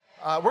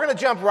We're going to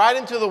jump right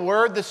into the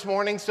Word this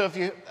morning. So if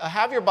you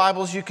have your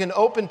Bibles, you can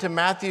open to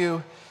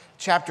Matthew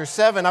chapter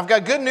 7. I've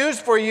got good news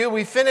for you.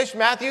 We finished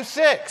Matthew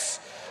 6.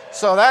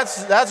 So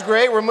that's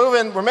great.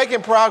 We're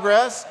making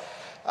progress.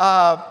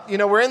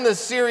 We're in this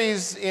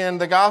series in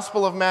the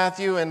Gospel of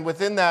Matthew, and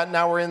within that,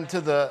 now we're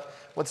into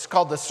what's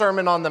called the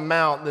Sermon on the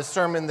Mount, the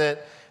sermon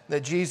that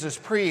Jesus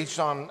preached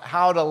on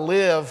how to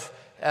live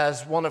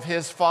as one of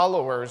his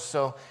followers.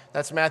 So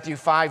that's Matthew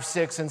 5,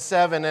 6, and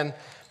 7. And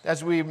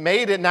as we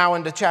made it now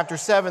into chapter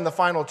 7, the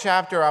final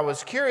chapter, I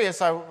was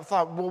curious. I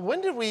thought, well,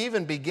 when did we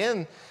even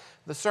begin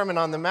the Sermon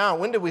on the Mount?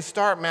 When did we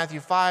start Matthew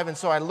 5? And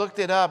so I looked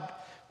it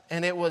up,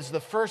 and it was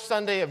the first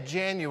Sunday of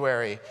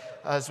January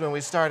is when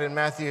we started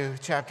Matthew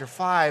chapter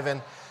 5.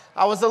 And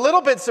I was a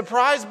little bit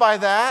surprised by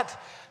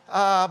that,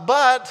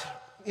 but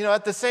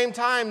at the same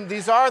time,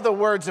 these are the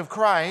words of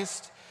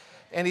Christ,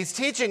 and he's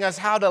teaching us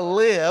how to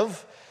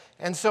live.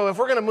 And so if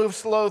we're going to move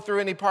slow through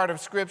any part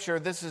of Scripture,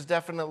 this is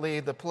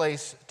definitely the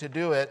place to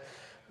do it.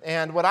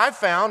 And what I've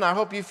found, I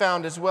hope you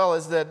found as well,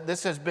 is that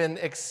this has been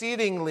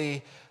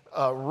exceedingly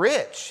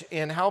rich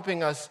in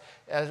helping us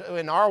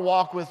in our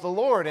walk with the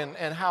Lord and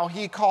how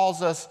he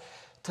calls us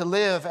to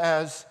live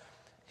as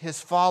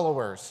his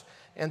followers.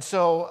 And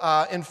so,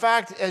 in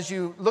fact, as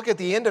you look at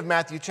the end of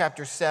Matthew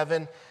chapter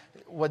 7,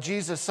 what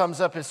Jesus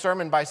sums up his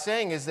sermon by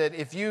saying is that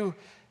if you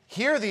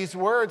hear these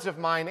words of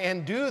mine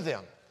and do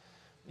them,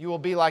 you will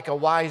be like a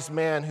wise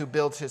man who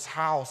builds his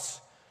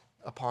house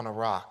upon a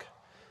rock.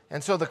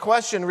 And so the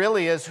question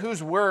really is,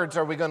 whose words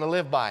are we going to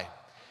live by?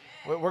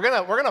 We're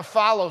going to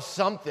follow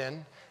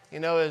something,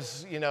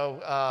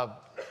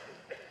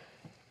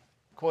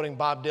 quoting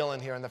Bob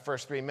Dylan here in the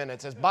first 3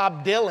 minutes, as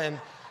Bob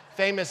Dylan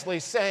famously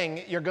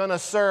sang, you're going to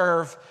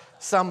serve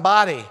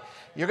somebody.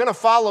 You're going to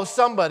follow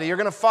somebody. You're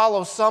going to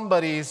follow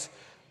somebody's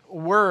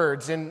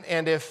words.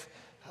 And if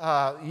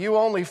you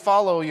only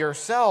follow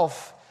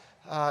yourself,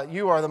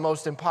 you are the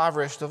most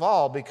impoverished of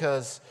all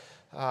because,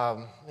 I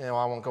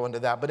won't go into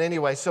that. But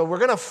anyway, so we're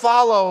going to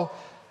follow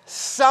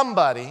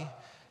somebody.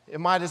 It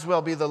might as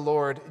well be the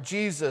Lord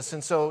Jesus.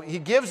 And so he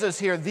gives us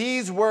here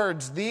these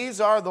words. These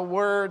are the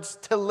words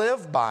to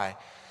live by.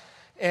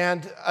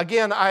 And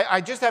again, I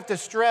just have to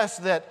stress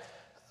that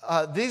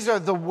these are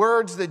the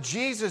words that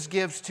Jesus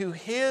gives to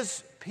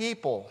his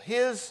people,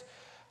 his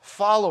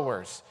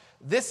followers.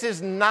 This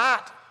is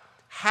not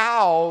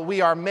how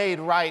we are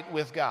made right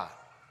with God.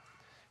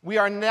 We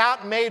are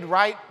not made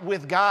right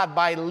with God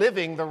by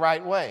living the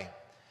right way.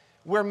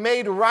 We're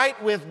made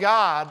right with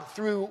God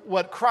through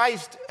what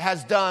Christ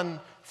has done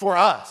for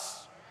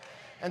us.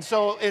 And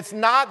so it's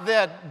not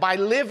that by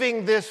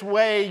living this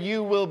way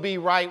you will be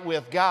right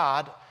with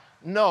God.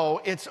 No,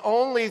 it's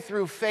only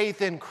through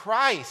faith in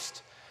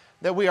Christ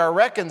that we are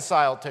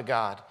reconciled to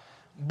God.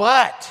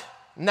 But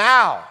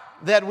now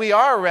that we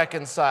are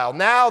reconciled,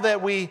 now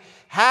that we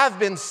have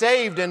been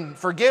saved and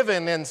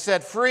forgiven and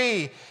set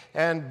free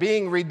and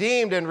being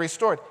redeemed and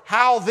restored,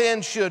 how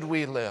then should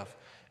we live?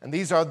 And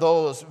these are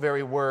those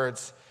very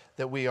words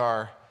that we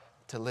are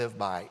to live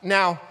by.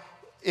 Now,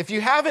 if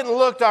you haven't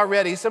looked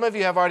already, some of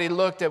you have already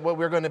looked at what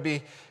we're going to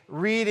be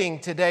reading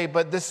today,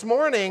 but this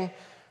morning,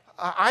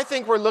 I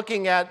think we're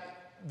looking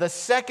at the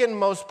second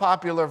most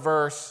popular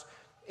verse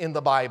in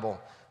the Bible.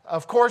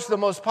 Of course, the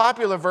most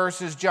popular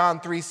verse is John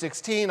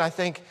 3:16. I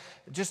think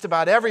just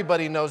about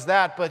everybody knows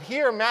that. But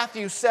here,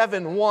 Matthew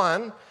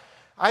 7:1,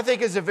 I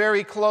think is a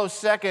very close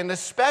second,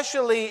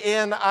 especially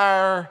in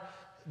our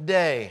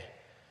day.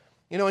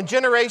 In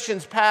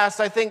generations past,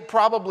 I think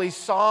probably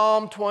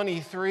Psalm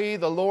 23,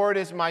 the Lord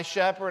is my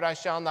shepherd, I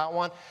shall not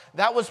want.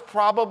 That was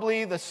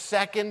probably the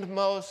second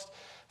most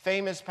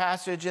famous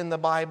passage in the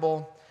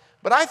Bible.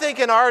 But I think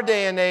in our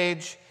day and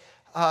age,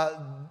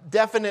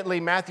 definitely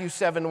Matthew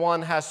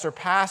 7:1 has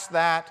surpassed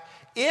that,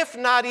 if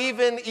not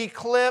even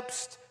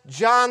eclipsed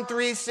John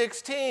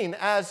 3:16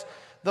 as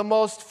the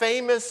most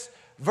famous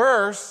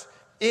verse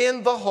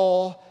in the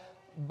whole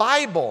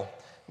Bible.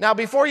 Now,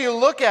 before you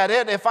look at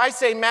it, if I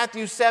say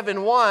Matthew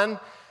 7:1,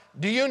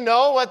 do you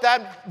know what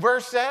that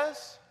verse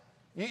says?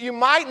 You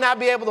might not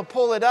be able to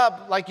pull it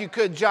up like you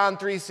could John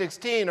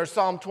 3:16 or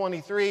Psalm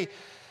 23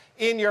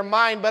 in your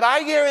mind, but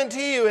I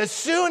guarantee you, as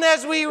soon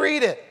as we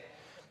read it,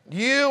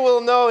 you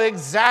will know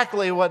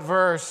exactly what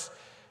verse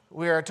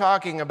we are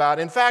talking about.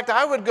 In fact,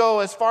 I would go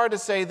as far to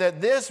say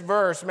that this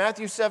verse,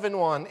 Matthew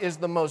 7:1, is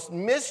the most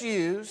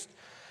misused,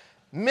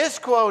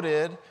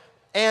 misquoted,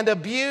 and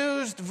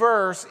abused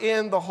verse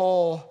in the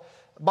whole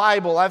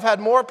Bible. I've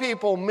had more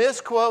people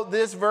misquote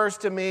this verse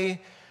to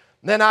me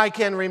than I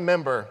can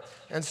remember.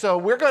 And so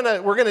we're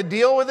gonna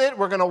deal with it.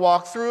 We're gonna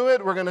walk through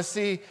it. We're gonna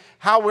see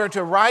how we're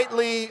to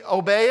rightly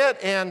obey it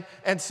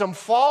and some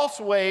false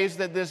ways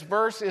that this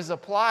verse is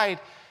applied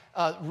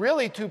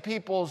really to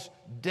people's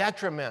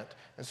detriment.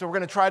 And so we're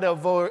going to try to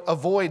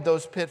avoid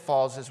those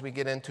pitfalls as we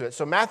get into it.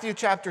 So Matthew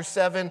chapter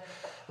 7,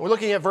 we're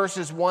looking at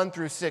verses 1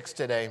 through 6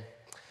 today.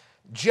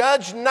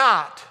 Judge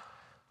not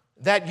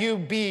that you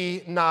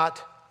be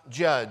not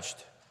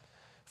judged.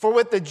 For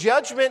with the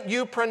judgment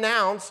you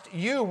pronounced,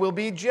 you will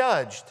be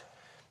judged.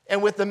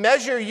 And with the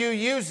measure you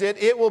use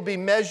it, it will be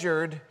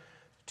measured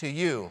to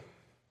you?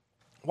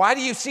 Why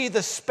do you see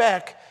the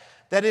speck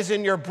that is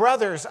in your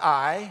brother's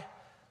eye,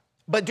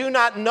 but do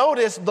not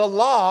notice the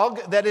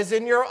log that is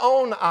in your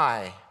own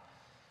eye?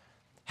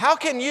 How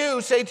can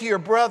you say to your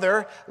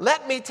brother,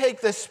 let me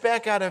take the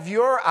speck out of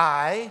your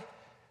eye,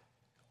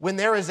 when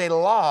there is a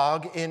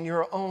log in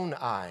your own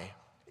eye?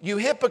 You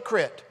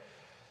hypocrite,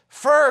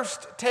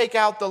 first take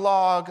out the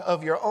log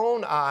of your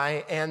own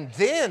eye, and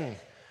then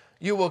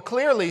you will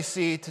clearly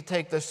see to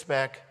take the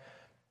speck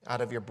out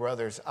of your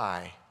brother's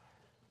eye.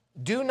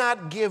 Do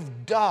not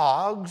give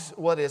dogs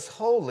what is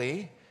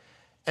holy,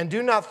 and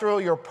do not throw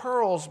your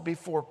pearls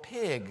before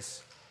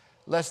pigs,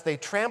 lest they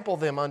trample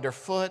them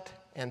underfoot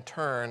and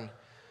turn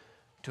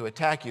to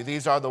attack you.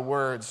 These are the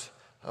words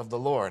of the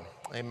Lord.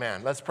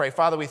 Amen. Let's pray.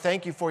 Father, we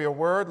thank you for your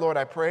word. Lord,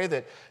 I pray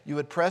that you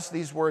would press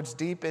these words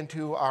deep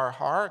into our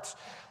hearts.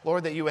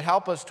 Lord, that you would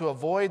help us to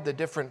avoid the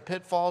different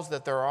pitfalls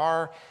that there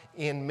are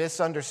in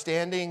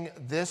misunderstanding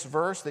this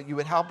verse, that you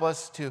would help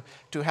us to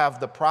have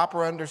the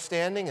proper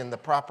understanding and the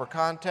proper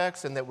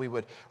context, and that we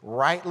would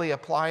rightly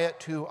apply it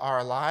to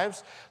our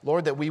lives.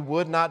 Lord, that we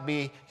would not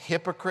be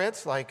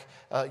hypocrites like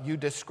you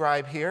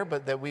describe here,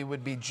 but that we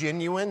would be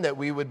genuine, that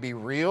we would be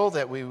real,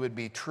 that we would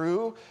be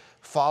true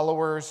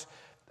followers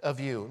of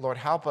you. Lord,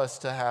 help us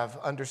to have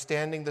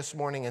understanding this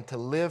morning and to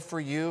live for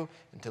you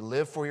and to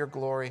live for your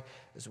glory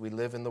as we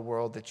live in the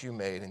world that you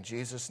made. In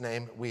Jesus'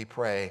 name we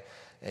pray.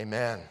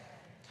 Amen.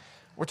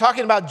 We're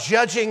talking about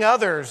judging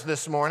others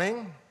this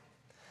morning.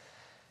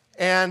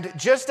 And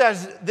just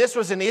as this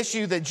was an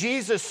issue that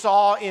Jesus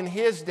saw in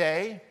his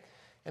day,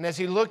 and as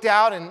he looked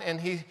out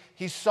and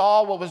he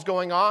saw what was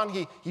going on,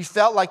 he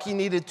felt like he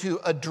needed to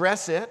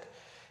address it.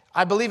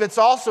 I believe it's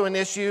also an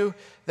issue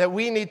that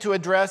we need to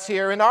address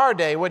here in our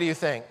day. What do you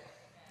think?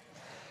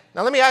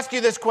 Now let me ask you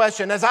this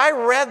question. As I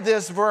read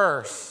this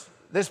verse,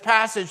 this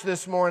passage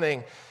this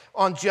morning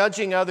on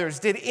judging others,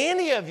 did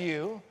any of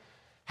you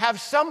have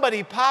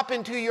somebody pop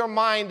into your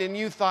mind and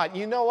you thought,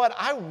 you know what,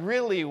 I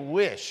really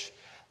wish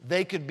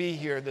they could be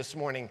here this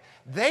morning.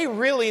 They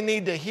really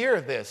need to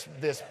hear this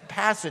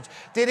passage.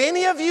 Did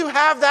any of you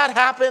have that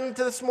happen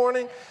this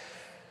morning?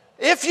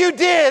 If you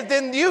did,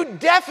 then you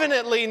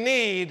definitely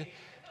need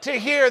to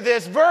hear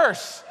this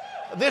verse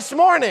this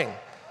morning.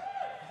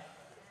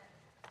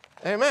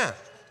 Amen.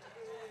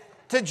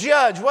 To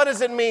judge, what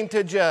does it mean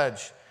to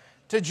judge?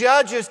 To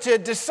judge is to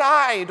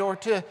decide or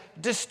to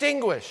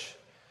distinguish,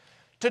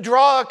 to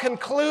draw a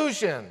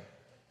conclusion,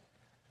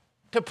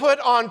 to put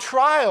on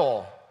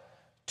trial,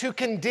 to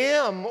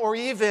condemn, or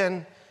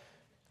even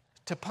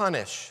to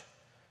punish.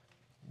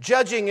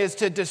 Judging is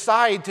to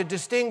decide, to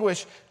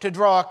distinguish, to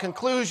draw a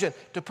conclusion,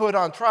 to put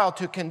on trial,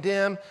 to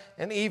condemn,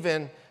 and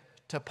even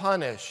to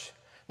punish.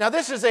 Now,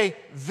 this is a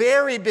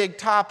very big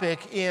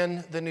topic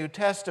in the New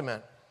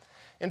Testament.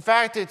 In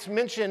fact, it's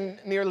mentioned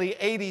nearly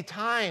 80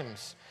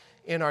 times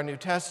in our New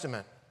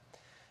Testament.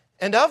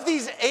 And of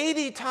these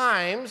 80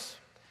 times,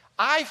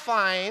 I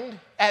find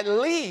at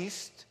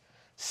least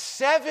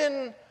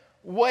 7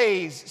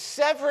 ways,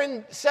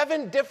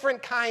 seven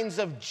different kinds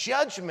of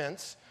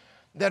judgments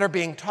that are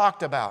being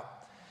talked about.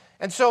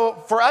 And so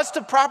for us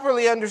to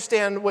properly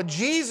understand what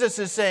Jesus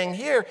is saying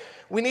here,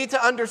 we need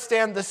to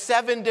understand the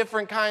 7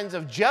 different kinds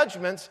of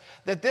judgments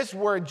that this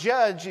word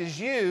judge is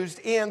used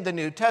in the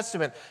New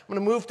Testament. I'm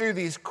going to move through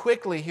these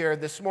quickly here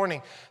this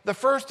morning. The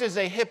first is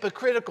a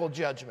hypocritical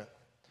judgment.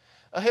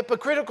 A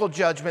hypocritical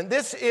judgment.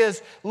 This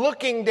is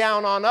looking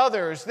down on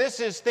others. This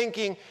is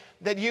thinking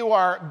that you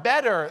are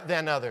better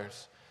than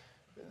others.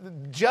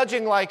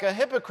 Judging like a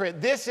hypocrite.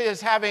 This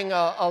is having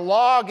a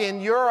log in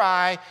your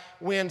eye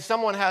when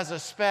someone has a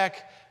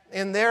speck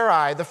in their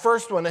eye. The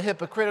first one, a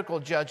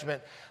hypocritical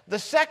judgment. The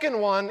second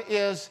one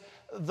is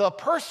the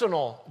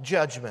personal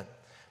judgment.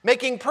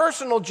 Making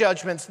personal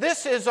judgments.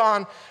 This is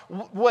on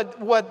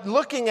what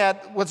looking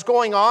at what's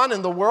going on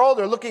in the world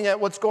or looking at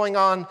what's going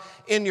on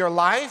in your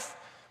life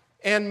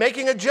and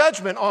making a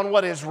judgment on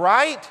what is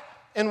right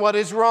and what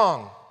is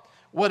wrong.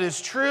 What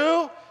is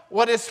true,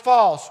 what is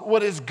false,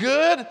 what is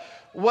good,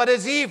 what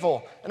is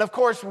evil. And of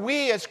course,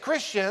 we as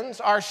Christians,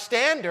 our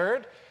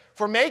standard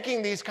for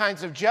making these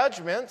kinds of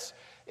judgments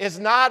is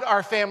not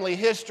our family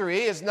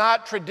history, is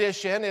not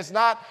tradition, is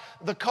not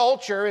the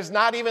culture, is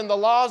not even the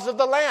laws of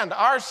the land.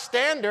 Our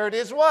standard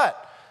is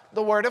what?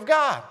 The Word of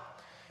God.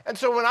 And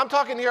so when I'm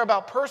talking here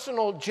about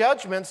personal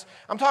judgments,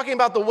 I'm talking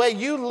about the way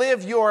you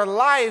live your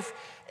life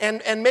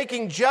and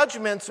making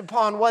judgments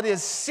upon what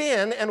is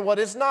sin and what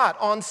is not,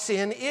 on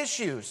sin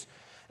issues.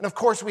 And of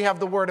course, we have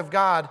the Word of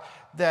God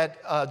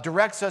that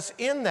directs us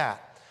in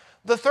that.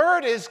 The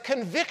third is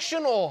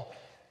convictional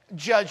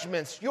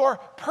judgments, your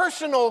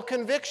personal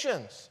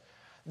convictions.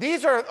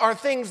 These are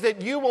things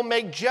that you will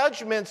make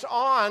judgments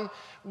on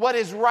what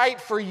is right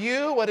for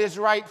you, what is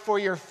right for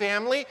your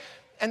family.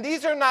 And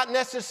these are not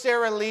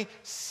necessarily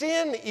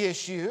sin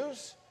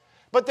issues,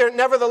 but they're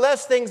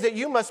nevertheless things that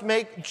you must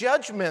make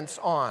judgments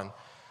on.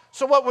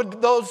 So what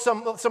would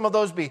some of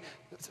those be?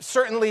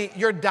 Certainly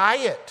your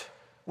diet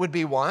would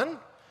be one,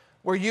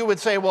 where you would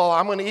say, well,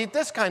 I'm going to eat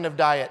this kind of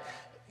diet.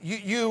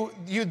 You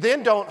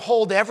then don't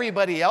hold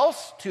everybody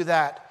else to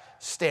that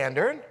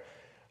standard.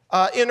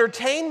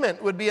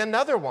 Entertainment would be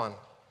another one.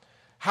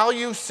 How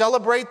you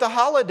celebrate the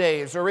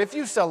holidays, or if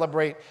you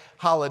celebrate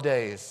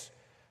holidays.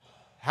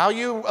 How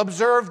you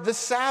observe the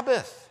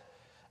Sabbath.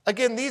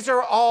 Again, these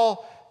are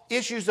all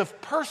issues of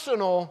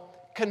personal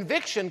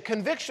conviction,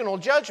 convictional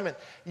judgment.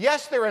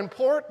 Yes, they're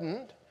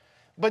important,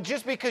 but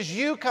just because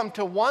you come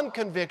to one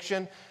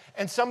conviction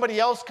and somebody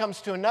else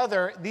comes to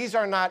another, these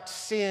are not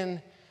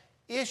sin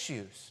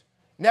issues.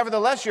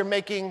 Nevertheless, you're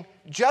making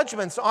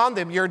judgments on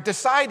them. You're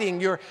deciding,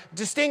 you're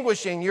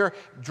distinguishing, you're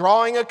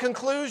drawing a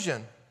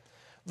conclusion.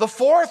 The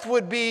fourth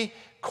would be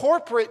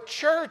corporate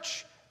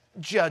church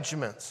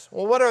judgments.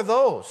 Well, what are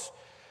those?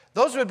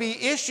 Those would be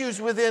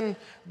issues within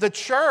the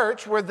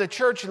church where the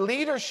church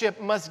leadership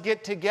must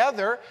get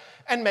together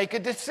and make a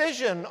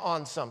decision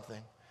on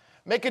something.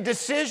 Make a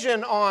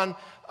decision on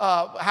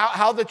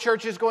how the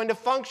church is going to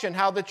function,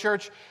 how the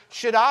church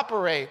should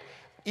operate,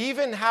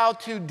 even how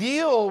to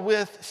deal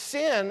with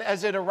sin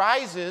as it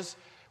arises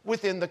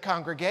within the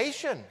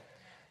congregation.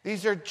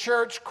 These are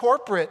church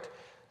corporate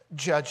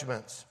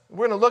judgments.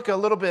 We're going to look a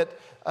little bit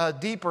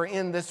deeper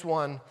in this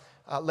one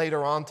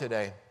later on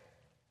today.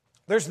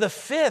 There's the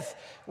fifth,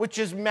 which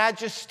is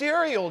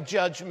magisterial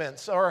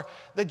judgments, or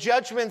the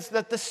judgments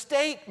that the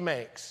state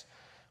makes,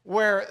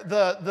 where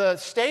the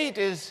state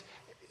is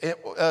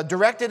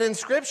directed in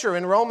Scripture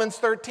in Romans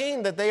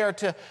 13 that they are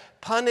to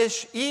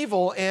punish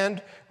evil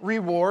and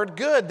reward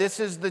good. This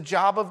is the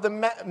job of the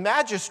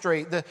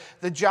magistrate,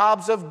 the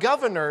jobs of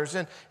governors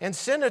and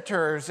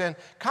senators and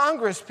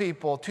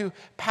congresspeople to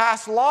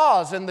pass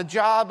laws, and the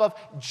job of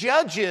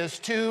judges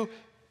to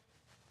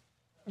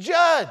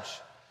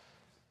judge.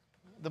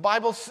 The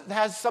Bible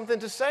has something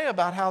to say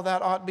about how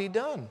that ought to be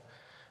done.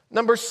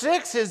 Number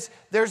 6 is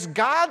there's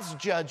God's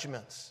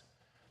judgments.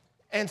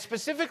 And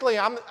specifically,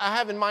 I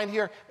have in mind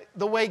here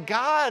the way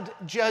God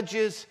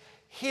judges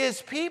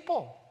His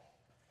people,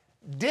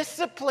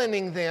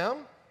 disciplining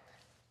them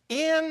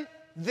in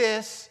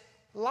this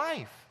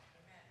life.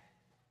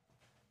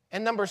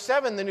 And number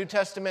 7, the New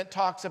Testament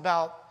talks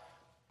about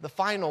the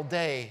final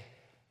day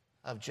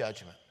of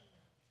judgment.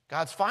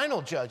 God's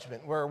final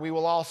judgment, where we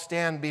will all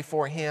stand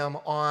before Him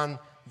on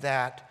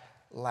that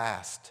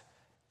last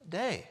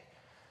day.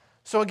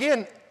 So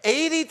again,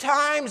 80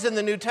 times in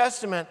the New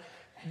Testament,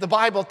 the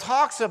Bible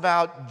talks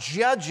about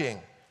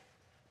judging.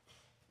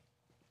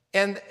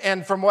 And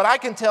from what I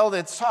can tell,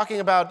 it's talking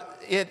about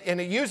it, and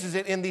it uses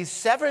it in these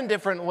 7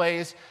 different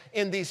ways,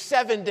 in these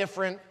 7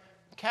 different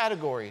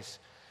categories.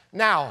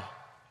 Now,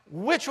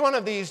 which one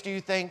of these do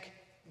you think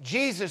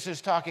Jesus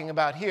is talking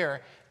about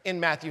here in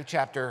Matthew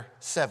chapter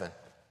 7?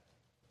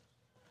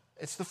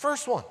 It's the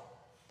first one.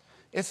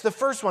 It's the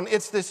first one.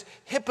 It's this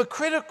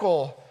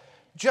hypocritical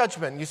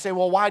judgment. You say,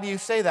 well, why do you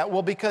say that?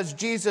 Well, because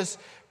Jesus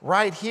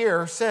right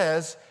here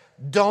says,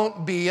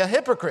 don't be a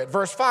hypocrite.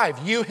 Verse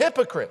 5, you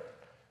hypocrite.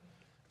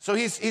 So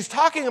he's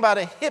talking about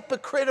a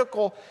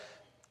hypocritical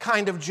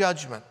kind of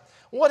judgment.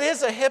 What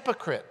is a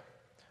hypocrite?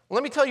 Well,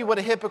 let me tell you what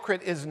a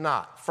hypocrite is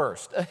not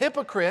first. A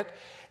hypocrite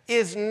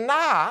is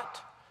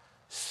not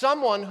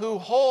someone who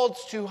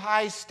holds to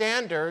high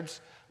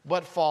standards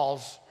but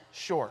falls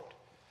short.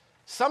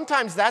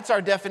 Sometimes that's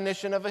our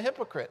definition of a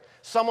hypocrite,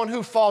 someone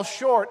who falls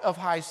short of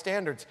high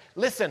standards.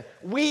 Listen,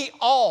 we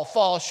all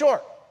fall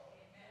short.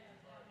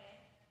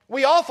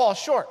 We all fall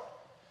short.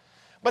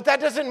 But that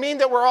doesn't mean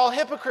that we're all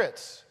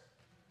hypocrites.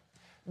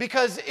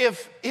 Because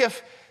if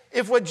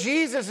what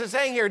Jesus is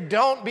saying here,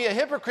 don't be a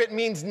hypocrite,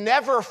 means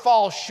never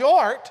fall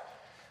short,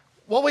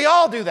 well, we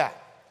all do that.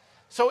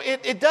 So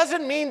it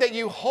doesn't mean that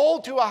you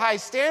hold to a high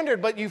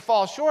standard, but you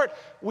fall short.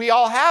 We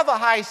all have a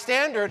high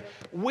standard.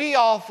 We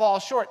all fall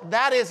short.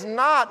 That is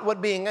not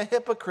what being a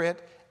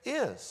hypocrite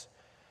is.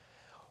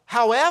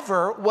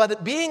 However,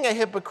 what being a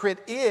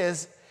hypocrite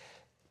is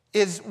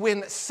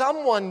when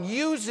someone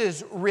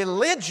uses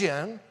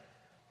religion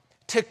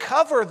to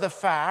cover the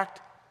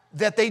fact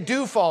that they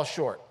do fall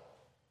short.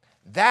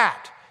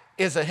 That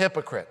is a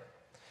hypocrite.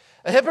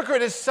 A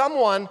hypocrite is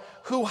someone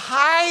who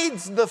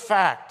hides the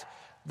fact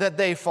that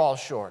they fall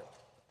short.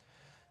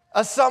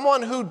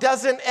 Someone who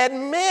doesn't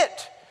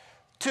admit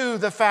to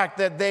the fact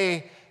that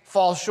they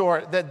fall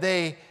short, that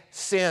they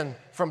sin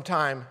from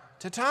time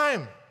to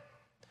time.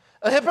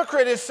 A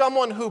hypocrite is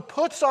someone who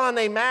puts on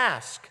a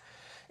mask.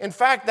 In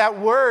fact, that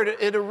word,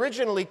 it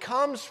originally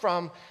comes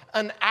from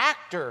an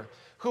actor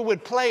who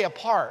would play a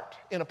part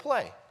in a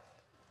play.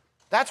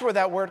 That's where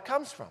that word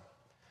comes from.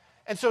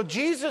 And so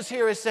Jesus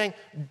here is saying,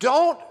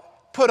 don't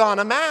put on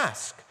a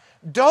mask.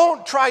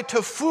 Don't try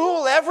to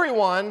fool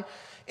everyone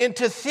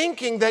into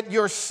thinking that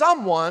you're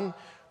someone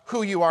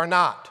who you are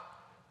not.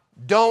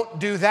 Don't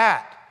do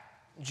that,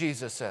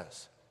 Jesus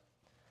says.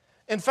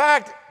 In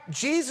fact,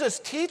 Jesus'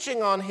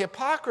 teaching on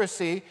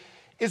hypocrisy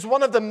is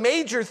one of the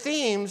major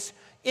themes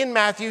in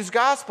Matthew's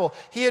gospel.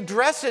 He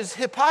addresses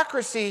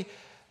hypocrisy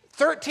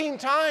 13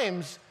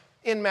 times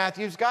in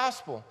Matthew's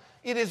gospel.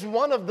 It is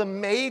one of the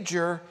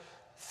major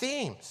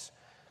themes.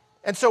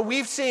 And so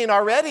we've seen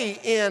already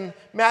in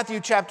Matthew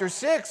chapter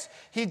 6,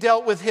 he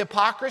dealt with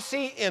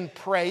hypocrisy in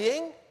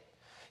praying.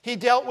 He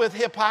dealt with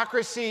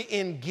hypocrisy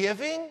in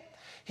giving.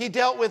 he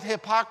dealt with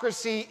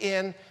hypocrisy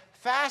in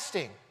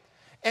fasting.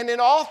 And in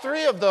all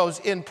three of those,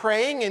 in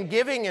praying and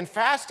giving and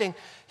fasting,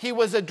 he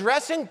was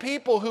addressing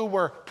people who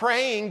were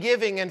praying,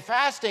 giving, and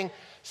fasting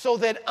so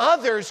that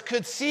others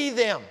could see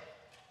them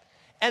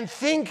and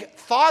think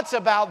thoughts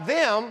about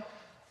them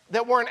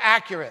that weren't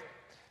accurate.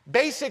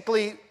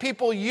 Basically,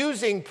 people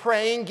using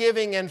praying,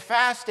 giving, and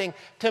fasting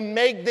to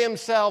make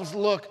themselves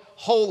look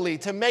holy,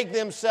 to make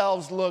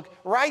themselves look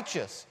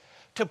righteous,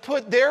 to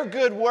put their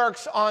good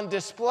works on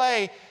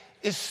display,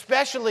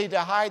 especially to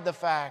hide the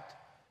fact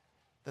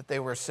that they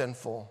were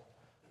sinful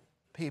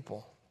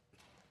people.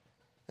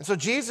 And so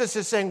Jesus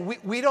is saying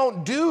we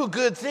don't do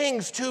good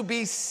things to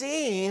be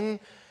seen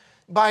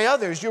by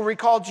others. You'll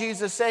recall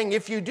Jesus saying,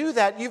 if you do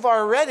that, you've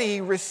already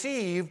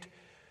received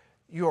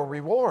your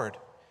reward.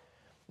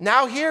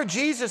 Now here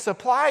Jesus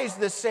applies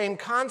this same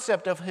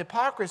concept of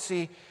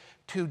hypocrisy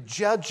to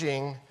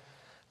judging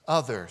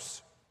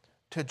others.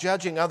 To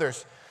judging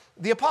others.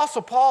 The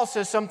Apostle Paul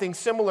says something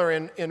similar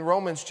in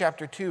Romans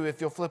chapter 2, if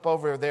you'll flip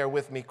over there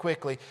with me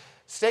quickly.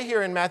 Stay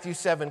here in Matthew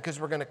 7 because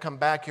we're going to come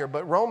back here.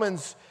 But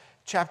Romans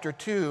chapter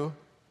 2,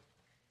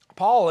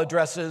 Paul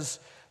addresses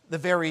the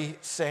very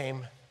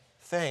same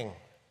thing.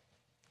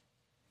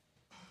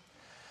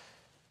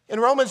 In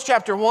Romans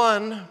chapter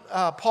 1,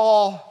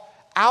 Paul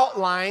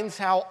outlines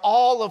how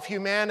all of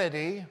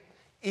humanity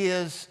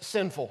is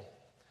sinful.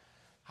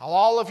 How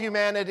all of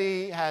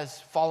humanity has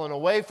fallen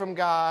away from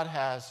God,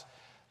 has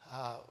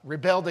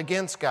rebelled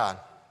against God.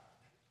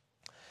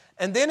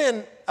 And then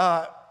in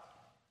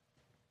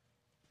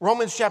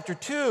Romans chapter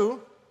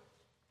 2,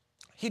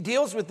 he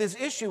deals with this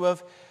issue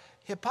of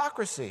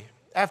hypocrisy.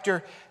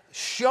 After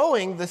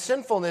showing the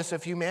sinfulness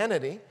of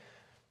humanity,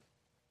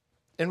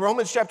 in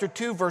Romans chapter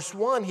 2, verse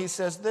 1, he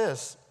says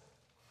this,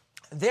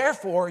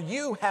 "Therefore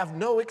you have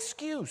no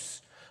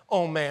excuse,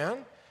 O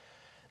man,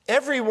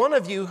 every one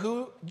of you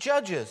who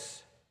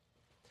judges.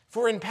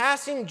 For in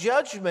passing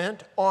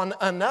judgment on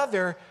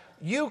another,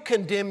 you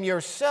condemn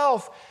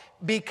yourself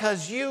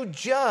because you, the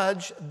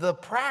judge,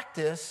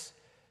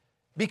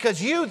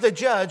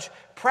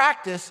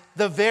 practice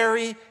the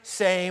very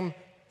same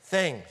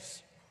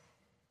things."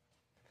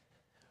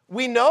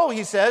 We know,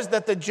 he says,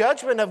 that the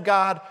judgment of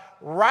God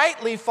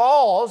rightly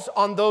falls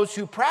on those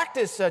who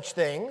practice such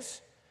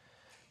things.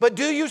 But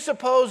do you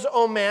suppose,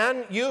 O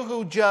man, you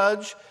who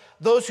judge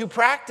those who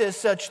practice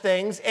such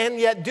things and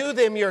yet do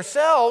them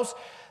yourselves,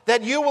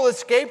 that you will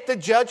escape the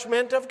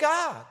judgment of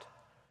God?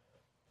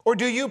 Or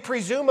do you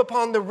presume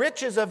upon the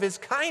riches of his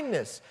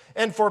kindness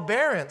and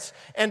forbearance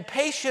and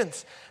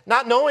patience,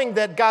 not knowing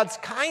that God's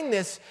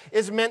kindness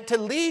is meant to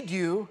lead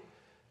you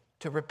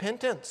to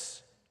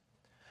repentance?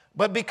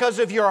 But because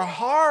of your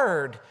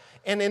hard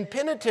and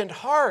impenitent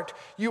heart,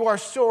 you are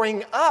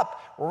storing up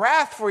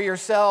wrath for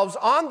yourselves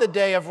on the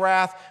day of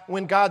wrath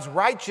when God's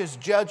righteous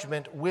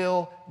judgment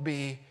will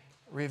be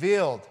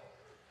revealed.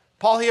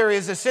 Paul here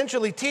is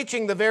essentially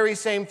teaching the very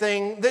same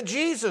thing that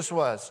Jesus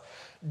was.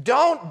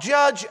 Don't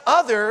judge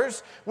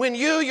others when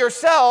you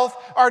yourself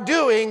are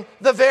doing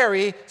the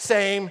very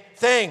same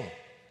thing.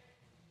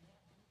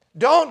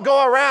 Don't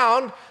go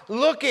around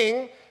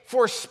looking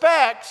for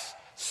specks,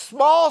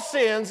 small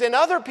sins in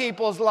other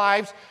people's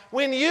lives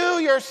when you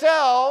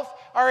yourself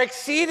are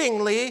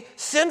exceedingly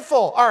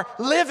sinful, are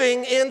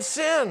living in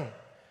sin.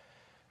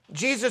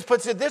 Jesus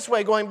puts it this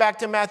way, going back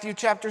to Matthew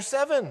chapter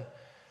 7.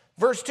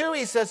 Verse 2,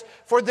 he says,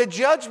 "For the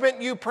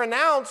judgment you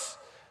pronounce,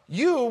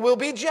 you will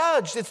be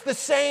judged." It's the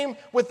same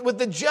with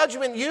the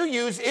judgment you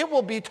use, it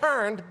will be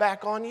turned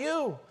back on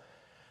you.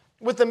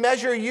 With the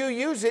measure you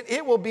use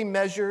it will be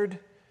measured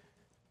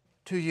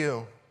to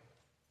you.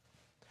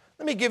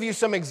 Let me give you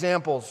some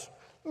examples.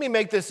 Let me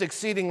make this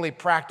exceedingly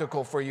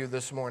practical for you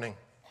this morning.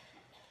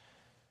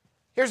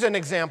 Here's an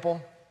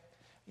example.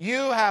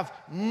 You have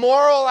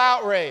moral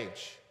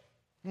outrage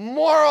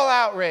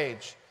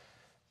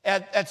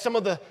at some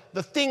of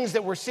the things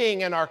that we're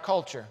seeing in our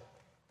culture.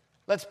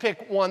 Let's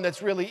pick one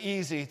that's really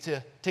easy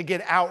to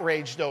get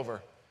outraged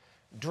over.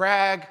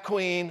 Drag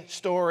queen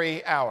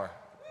story hour.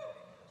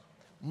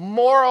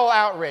 Moral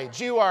outrage.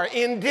 You are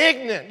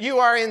indignant. You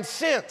are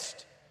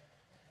incensed.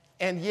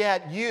 And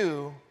yet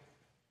you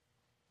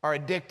are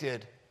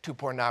addicted to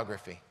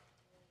pornography.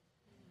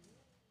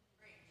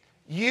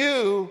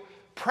 You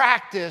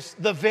practice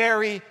the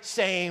very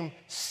same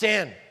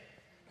sin.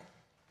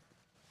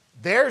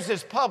 Theirs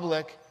is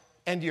public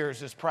and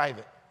yours is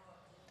private.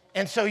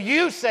 And so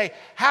you say,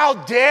 how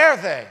dare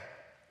they?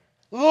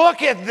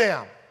 Look at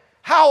them.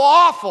 How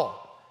awful.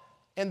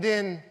 And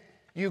then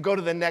you go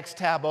to the next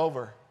tab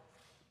over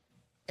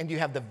and you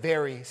have the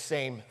very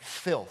same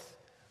filth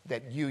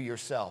that you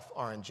yourself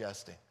are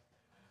ingesting.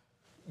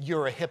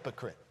 You're a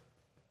hypocrite.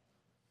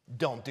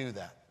 Don't do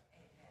that.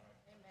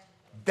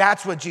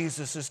 That's what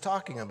Jesus is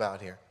talking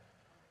about here.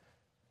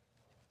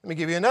 Let me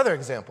give you another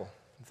example,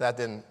 if that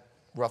didn't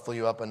ruffle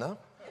you up enough.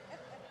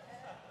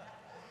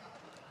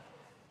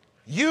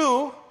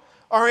 You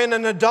are in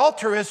an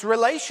adulterous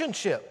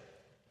relationship,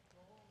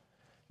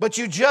 but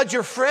you judge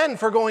your friend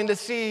for going to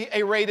see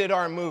a rated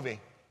R movie.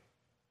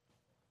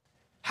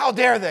 How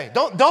dare they?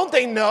 Don't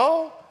they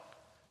know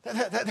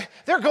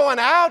They're going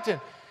out,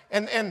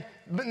 and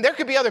there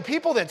could be other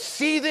people that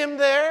see them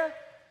there,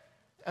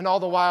 and all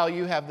the while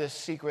you have this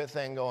secret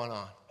thing going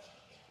on.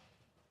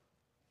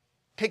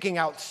 Picking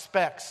out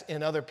specks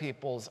in other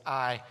people's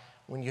eye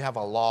when you have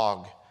a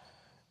log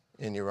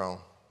in your own.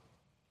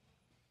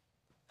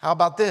 How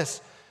about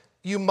this?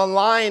 You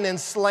malign and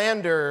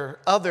slander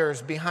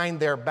others behind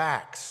their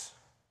backs.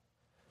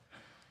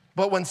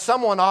 But when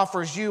someone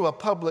offers you a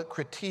public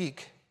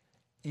critique,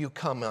 you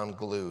come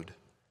unglued.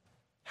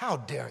 How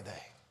dare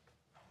they?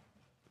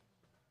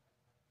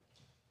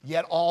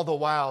 Yet all the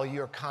while,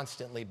 you're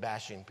constantly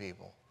bashing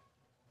people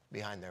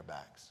behind their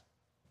backs.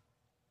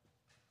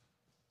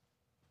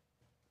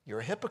 You're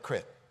a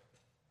hypocrite.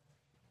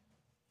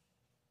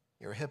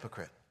 You're a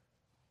hypocrite.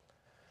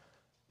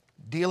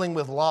 Dealing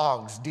with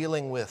logs,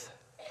 dealing with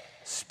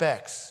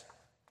specks.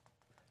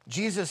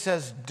 Jesus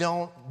says,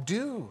 don't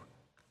do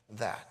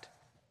that.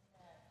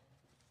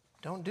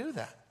 Don't do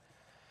that.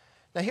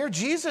 Now here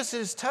Jesus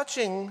is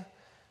touching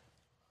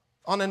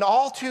on an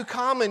all too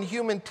common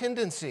human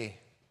tendency,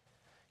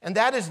 and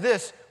that is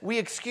this: we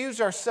excuse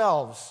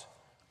ourselves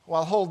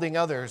while holding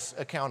others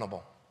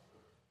accountable.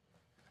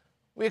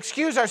 We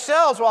excuse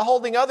ourselves while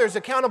holding others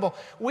accountable.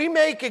 We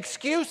make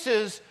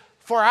excuses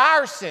for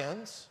our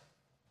sins,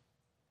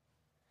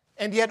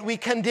 and yet we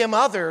condemn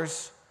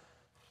others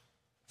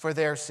for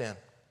their sin.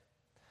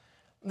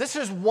 This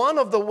is one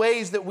of the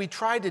ways that we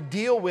try to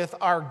deal with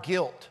our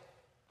guilt.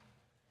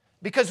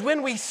 Because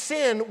when we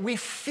sin, we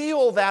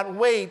feel that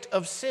weight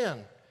of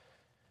sin,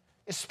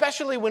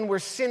 especially when we're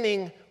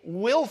sinning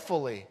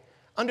willfully.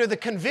 Under the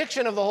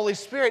conviction of the Holy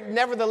Spirit,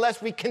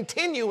 nevertheless, we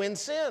continue in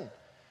sin.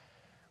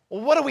 Well,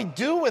 what do we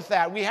do with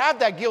that? We have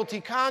that guilty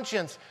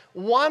conscience.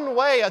 One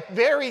way, a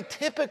very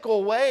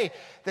typical way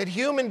that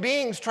human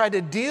beings try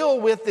to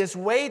deal with this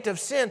weight of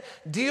sin,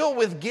 deal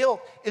with guilt,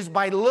 is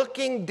by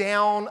looking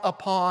down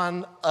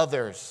upon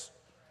others.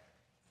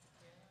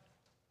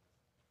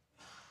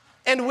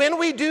 And when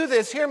we do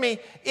this, hear me,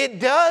 it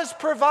does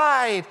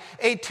provide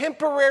a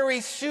temporary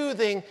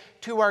soothing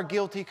to our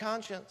guilty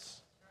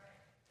conscience.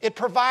 It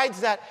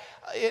provides that,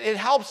 it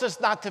helps us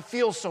not to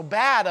feel so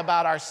bad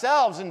about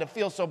ourselves and to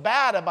feel so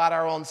bad about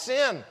our own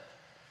sin.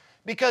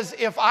 Because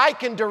if I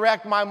can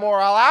direct my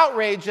moral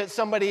outrage at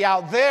somebody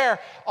out there,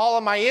 all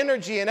of my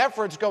energy and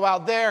efforts go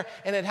out there,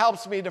 and it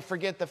helps me to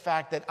forget the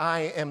fact that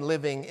I am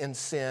living in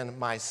sin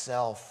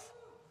myself.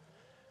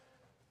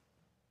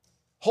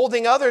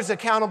 Holding others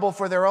accountable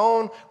for their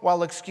own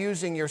while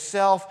excusing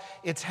yourself,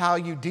 it's how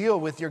you deal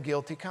with your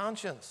guilty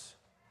conscience.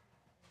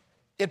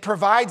 It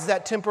provides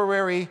that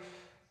temporary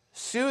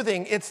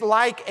soothing. It's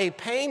like a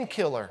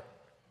painkiller.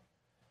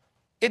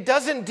 It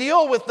doesn't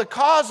deal with the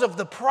cause of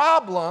the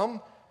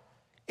problem.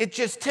 It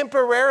just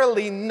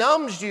temporarily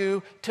numbs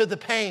you to the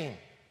pain.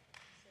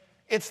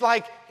 It's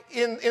like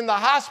in the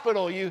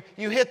hospital, you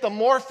hit the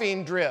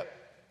morphine drip.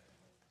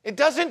 It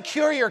doesn't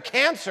cure your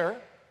cancer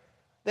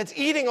that's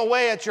eating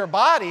away at your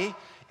body.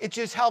 It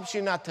just helps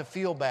you not to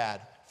feel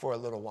bad for a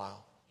little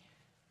while.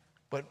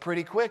 But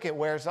pretty quick, it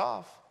wears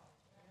off.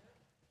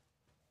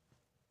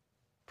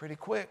 Pretty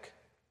quick.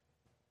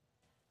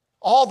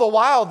 All the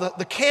while,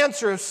 the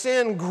cancer of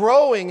sin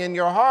growing in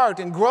your heart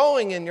and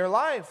growing in your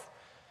life.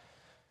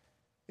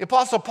 The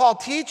Apostle Paul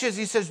teaches,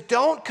 he says,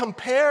 don't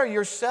compare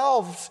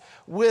yourselves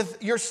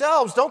with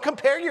yourselves. Don't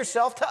compare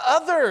yourself to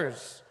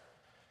others.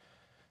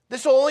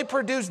 This will only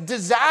produce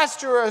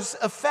disastrous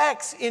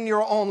effects in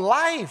your own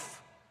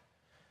life.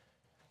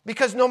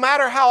 Because no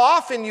matter how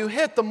often you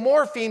hit the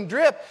morphine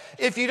drip,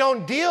 if you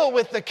don't deal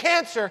with the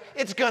cancer,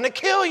 it's going to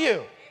kill you.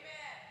 Amen.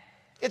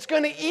 It's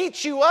going to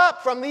eat you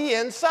up from the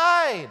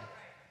inside.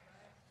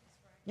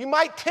 You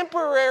might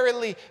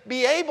temporarily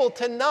be able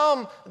to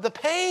numb the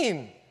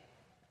pain,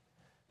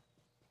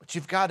 but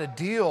you've got to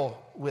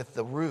deal with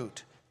the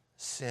root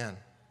sin.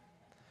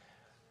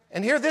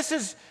 And here, this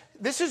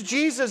is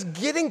Jesus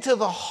getting to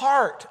the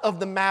heart of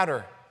the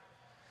matter.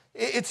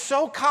 It's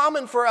so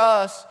common for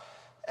us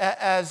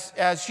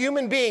as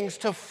human beings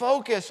to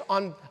focus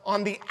on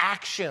the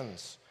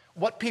actions,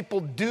 what people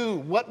do,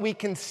 what we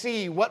can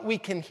see, what we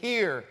can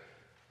hear.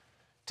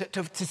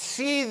 To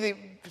see the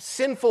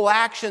sinful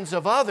actions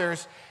of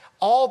others,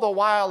 all the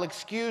while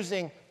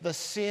excusing the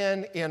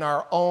sin in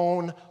our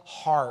own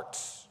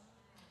hearts.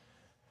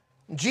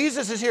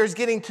 Jesus is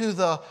getting to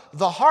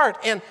the heart.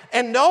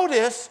 And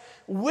notice,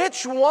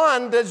 which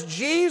one does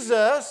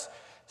Jesus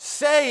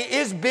say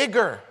is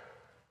bigger?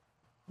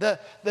 The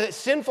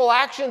sinful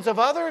actions of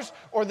others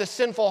or the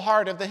sinful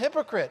heart of the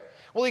hypocrite?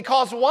 Well, he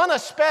calls one a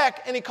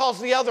speck and he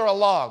calls the other a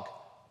log.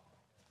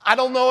 I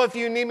don't know if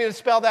you need me to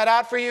spell that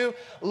out for you.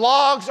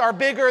 Logs are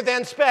bigger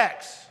than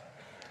specks.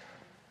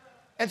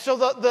 And so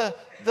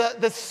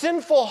the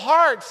sinful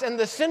hearts and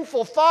the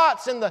sinful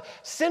thoughts and the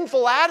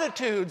sinful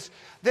attitudes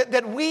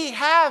that we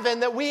have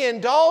and that we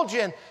indulge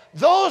in,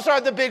 those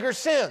are the bigger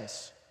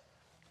sins.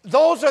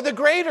 Those are the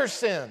greater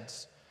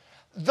sins.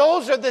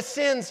 Those are the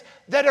sins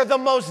that are the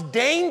most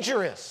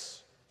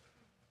dangerous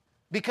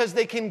because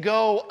they can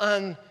go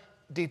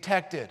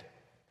undetected.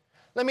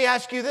 Let me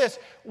ask you this.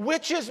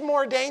 Which is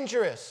more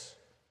dangerous?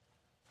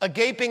 A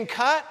gaping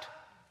cut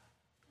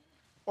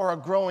or a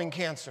growing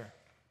cancer?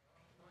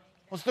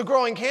 What's the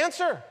growing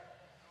cancer?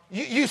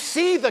 You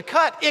see the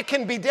cut, it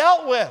can be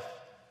dealt with.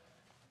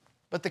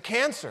 But the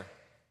cancer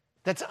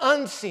that's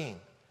unseen,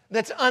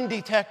 that's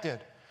undetected.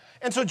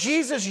 And so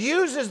Jesus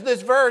uses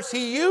this verse,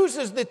 he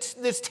uses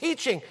this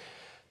teaching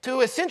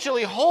to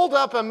essentially hold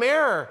up a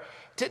mirror,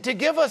 to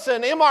give us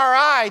an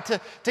MRI,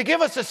 to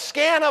give us a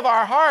scan of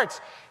our hearts.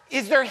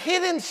 Is there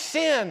hidden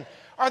sin?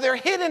 Are there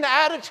hidden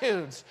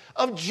attitudes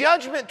of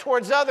judgment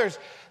towards others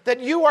that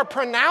you are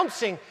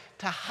pronouncing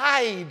to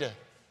hide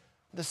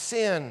the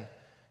sin,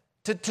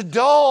 to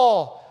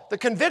dull the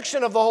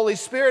conviction of the Holy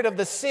Spirit of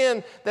the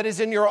sin that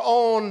is in your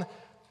own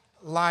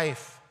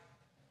life?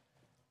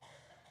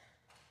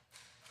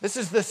 This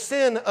is the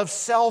sin of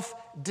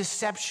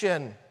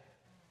self-deception.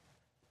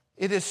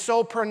 It is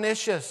so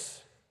pernicious.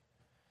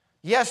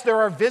 Yes, there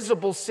are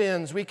visible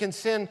sins. We can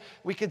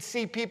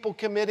see people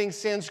committing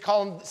sins,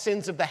 call them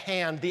sins of the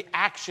hand, the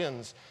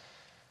actions.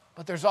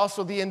 But there's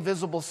also the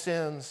invisible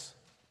sins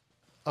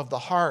of the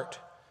heart,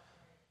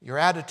 your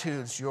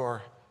attitudes,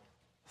 your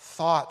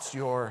thoughts,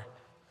 your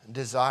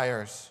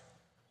desires.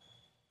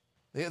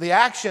 The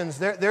actions,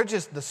 they're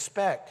just the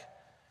speck.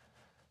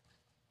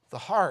 The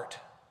heart,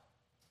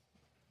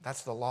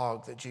 that's the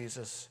log that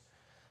Jesus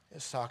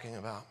is talking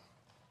about.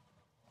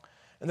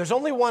 And there's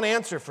only one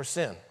answer for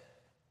sin.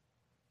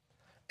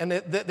 And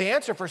the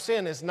answer for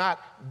sin is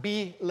not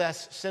be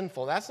less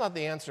sinful. That's not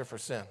the answer for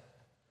sin.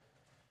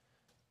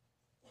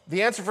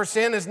 The answer for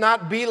sin is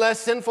not be less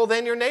sinful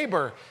than your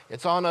neighbor.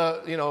 It's on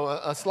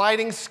a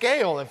sliding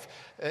scale.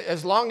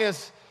 As long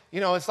as,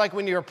 it's like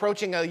when you're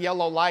approaching a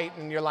yellow light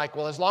and you're like,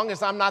 well, as long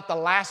as I'm not the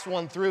last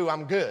one through,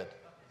 I'm good.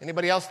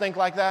 Anybody else think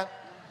like that?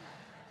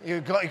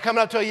 You're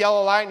coming up to a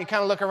yellow light and you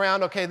kind of look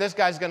around, okay, this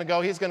guy's going to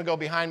go, he's going to go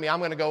behind me, I'm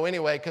going to go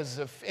anyway, because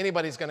if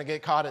anybody's going to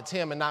get caught, it's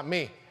him and not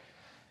me.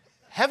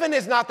 Heaven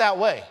is not that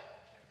way.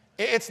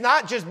 It's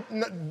not just,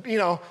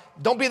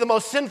 don't be the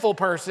most sinful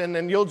person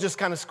and you'll just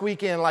kind of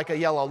squeak in like a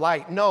yellow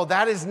light. No,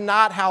 that is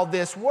not how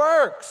this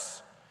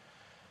works.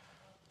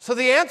 So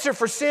the answer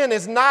for sin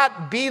is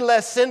not be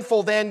less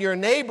sinful than your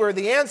neighbor.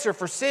 The answer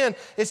for sin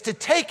is to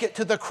take it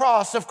to the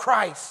cross of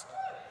Christ.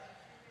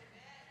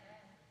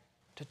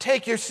 To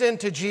take your sin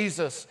to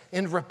Jesus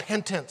in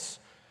repentance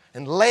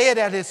and lay it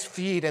at his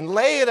feet and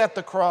lay it at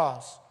the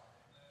cross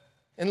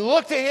and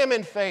look to him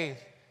in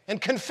faith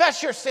and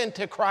confess your sin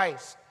to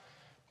Christ,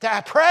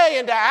 to pray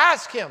and to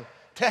ask him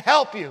to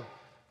help you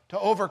to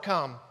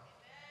overcome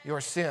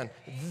your sin.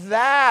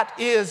 That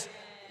is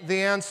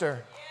the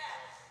answer.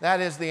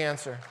 That is the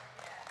answer.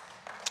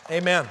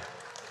 Amen.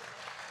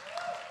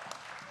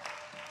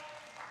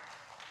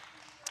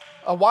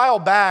 A while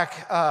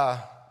back,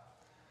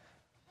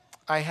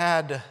 I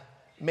had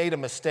made a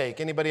mistake.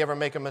 Anybody ever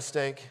make a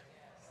mistake?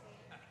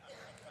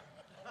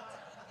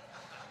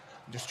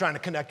 I'm just trying to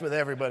connect with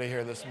everybody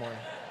here this morning.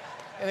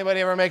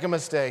 Anybody ever make a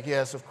mistake?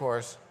 Yes, of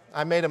course.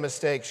 I made a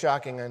mistake.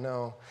 Shocking, I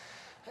know.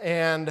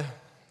 And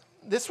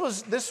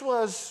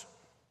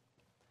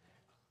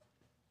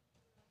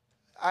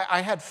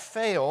I had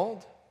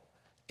failed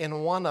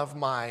in one of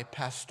my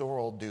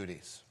pastoral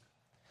duties.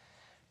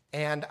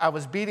 And I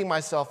was beating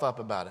myself up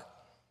about it.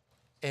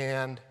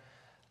 And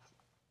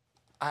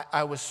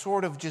I was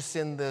sort of just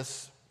in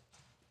this,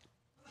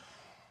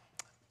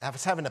 I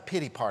was having a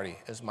pity party,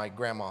 as my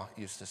grandma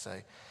used to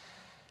say.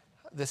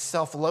 This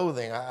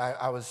self-loathing.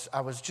 I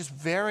was just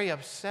very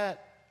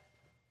upset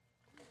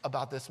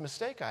about this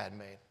mistake I had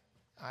made.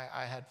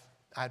 I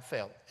had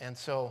failed. And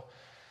so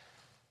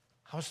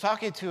I was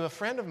talking to a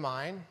friend of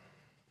mine,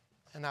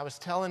 and I was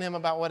telling him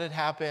about what had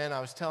happened.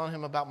 I was telling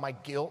him about my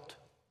guilt.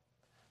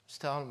 I was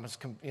telling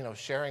him,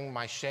 sharing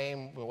my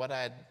shame with what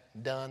I had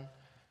done,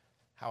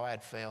 how I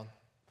had failed.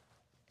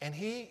 And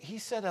he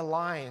said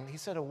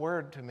a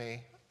word to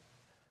me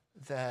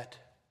that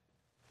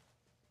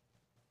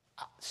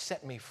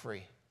set me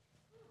free.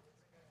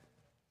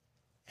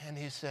 And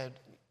he said,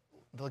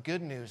 the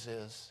good news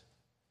is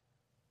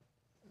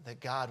that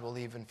God will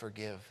even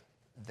forgive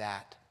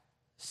that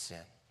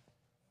sin.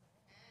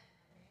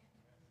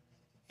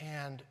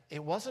 And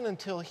it wasn't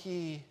until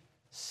he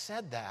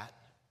said that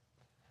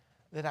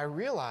I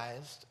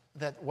realized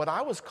that what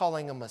I was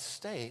calling a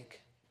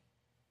mistake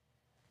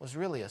was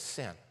really a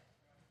sin.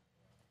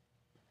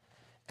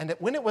 And that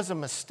when it was a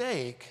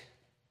mistake,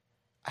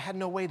 I had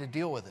no way to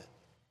deal with it.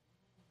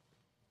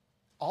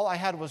 All I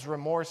had was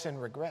remorse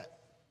and regret.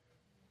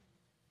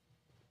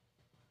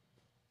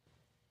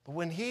 But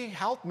when he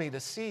helped me to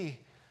see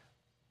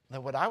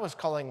that what I was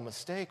calling a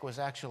mistake was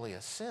actually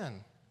a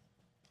sin,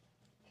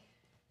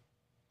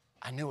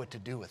 I knew what to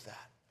do with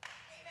that.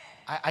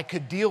 I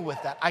could deal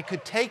with that. I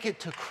could take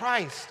it to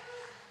Christ.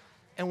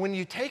 And when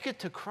you take it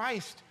to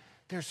Christ,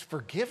 there's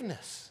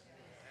forgiveness.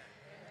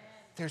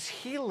 There's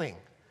healing.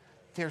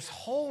 There's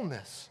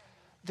wholeness.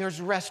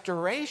 There's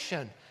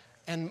restoration.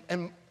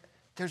 And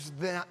there's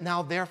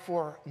now,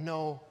 therefore,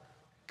 no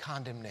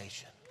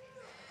condemnation.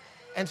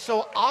 And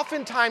so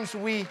oftentimes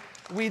we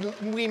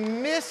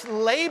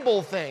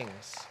mislabel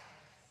things.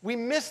 We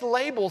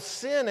mislabel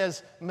sin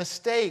as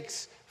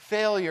mistakes,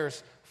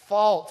 failures,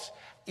 faults.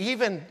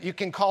 Even you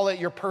can call it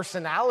your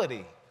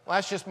personality. Well,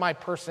 that's just my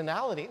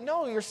personality.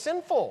 No, you're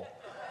sinful.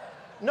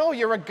 No,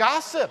 you're a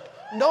gossip.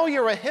 No,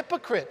 you're a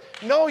hypocrite.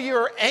 No,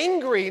 you're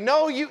angry.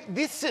 No,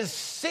 this is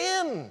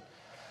sin.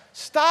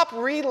 Stop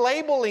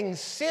relabeling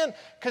sin,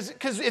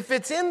 because if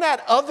it's in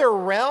that other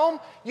realm,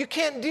 you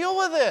can't deal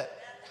with it.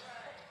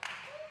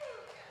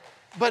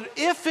 But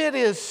if it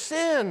is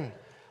sin,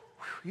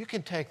 you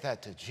can take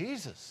that to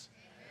Jesus.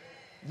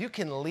 You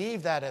can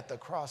leave that at the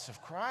cross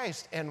of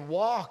Christ and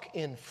walk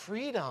in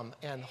freedom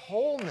and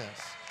wholeness.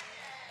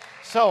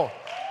 So,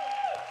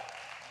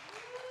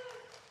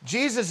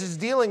 Jesus is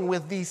dealing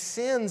with these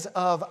sins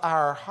of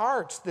our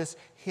hearts, this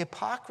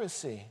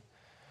hypocrisy.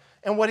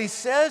 And what he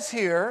says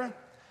here,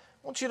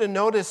 I want you to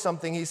notice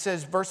something. He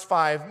says, verse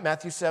 5,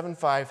 Matthew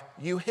 7:5,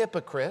 you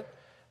hypocrite.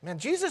 Man,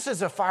 Jesus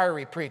is a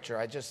fiery preacher,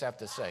 I just have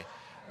to say.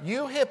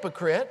 You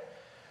hypocrite,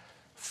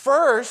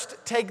 first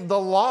take the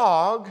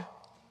log.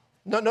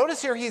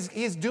 Notice here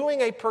he's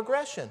doing a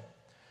progression.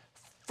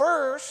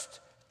 First,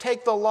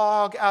 take the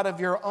log out of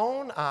your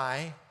own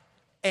eye,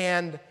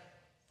 and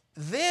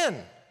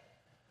then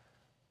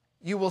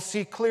you will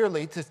see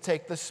clearly to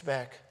take the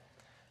speck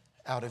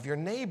out of your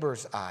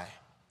neighbor's eye.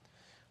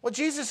 What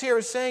Jesus here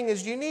is saying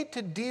is you need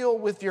to deal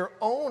with your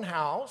own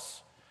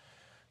house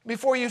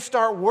before you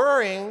start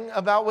worrying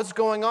about what's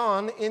going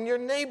on in your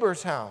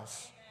neighbor's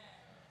house.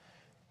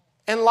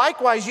 And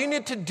likewise, you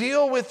need to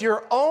deal with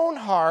your own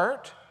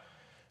heart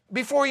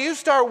before you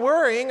start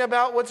worrying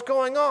about what's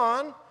going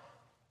on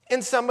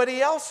in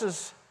somebody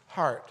else's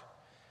heart.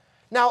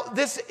 Now,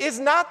 this is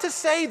not to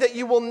say that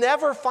you will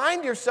never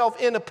find yourself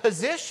in a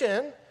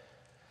position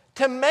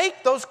to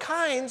make those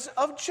kinds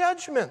of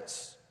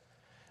judgments.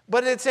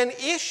 But it's an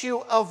issue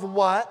of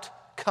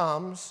what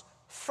comes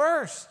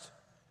first.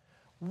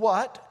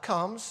 What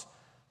comes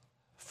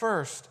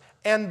first?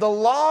 And the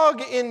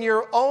log in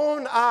your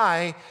own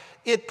eye,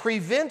 it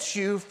prevents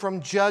you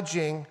from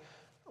judging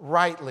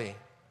rightly.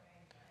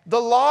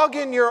 The log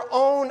in your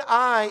own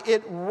eye,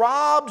 it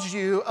robs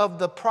you of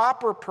the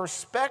proper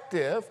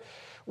perspective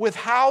with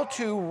how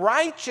to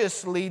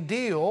righteously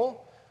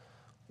deal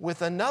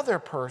with another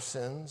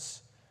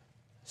person's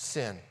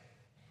sin.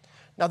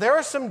 Now, there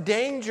are some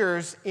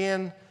dangers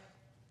in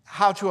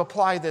how to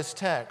apply this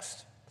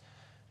text.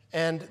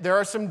 And there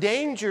are some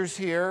dangers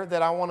here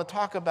that I want to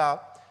talk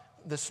about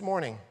this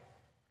morning.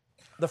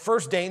 The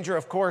first danger,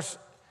 of course,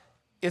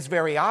 is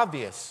very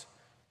obvious.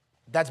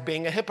 That's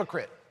being a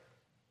hypocrite.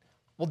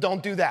 Well,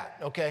 don't do that,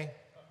 okay?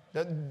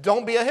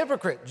 Don't be a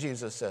hypocrite,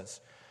 Jesus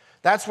says.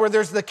 That's where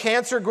there's the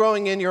cancer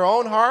growing in your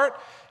own heart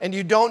and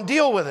you don't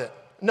deal with it.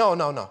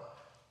 No.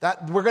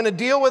 We're going to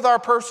deal with our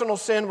personal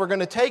sin. We're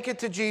going to take it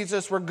to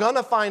Jesus. We're going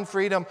to find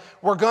freedom.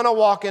 We're going to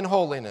walk in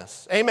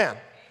holiness. Amen.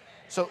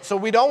 So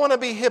we don't want to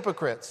be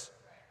hypocrites.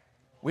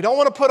 We don't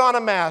want to put on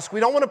a mask. We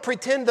don't want to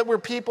pretend that we're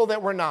people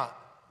that we're not.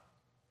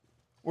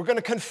 We're going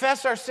to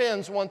confess our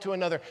sins one to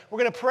another. We're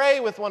going to pray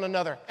with one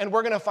another, and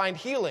we're going to find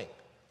healing.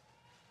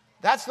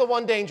 That's the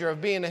one danger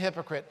of being a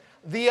hypocrite.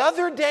 The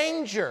other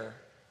danger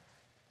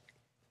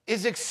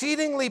is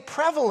exceedingly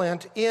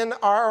prevalent in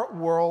our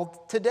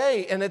world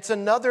today, and it's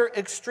another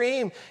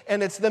extreme,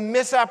 and it's the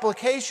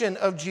misapplication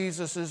of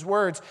Jesus'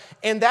 words,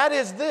 and that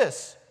is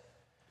this.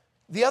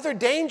 The other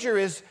danger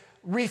is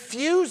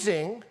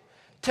refusing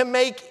to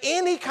make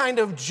any kind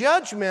of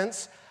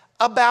judgments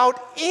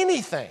about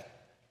anything.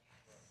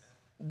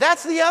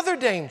 That's the other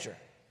danger.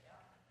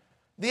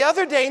 The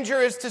other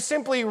danger is to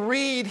simply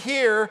read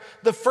here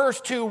the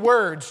first two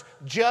words,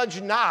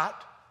 judge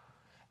not,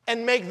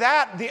 and make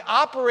that the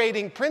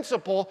operating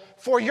principle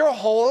for your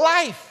whole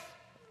life.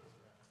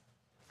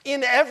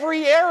 In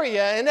every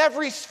area, in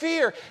every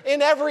sphere,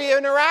 in every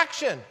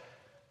interaction.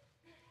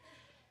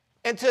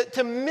 And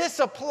to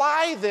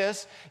misapply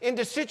this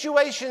into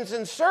situations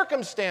and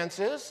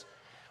circumstances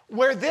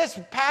where this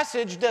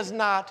passage does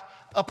not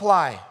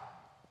apply.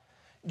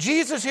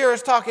 Jesus here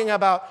is talking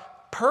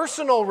about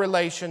personal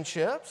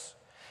relationships.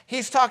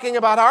 He's talking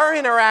about our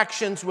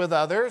interactions with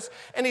others,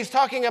 and he's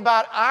talking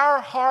about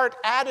our heart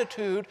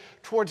attitude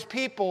towards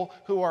people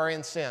who are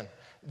in sin.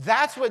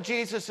 That's what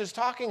Jesus is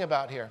talking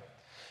about here.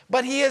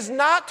 But he is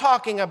not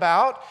talking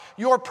about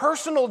your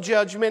personal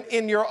judgment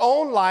in your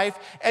own life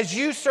as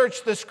you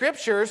search the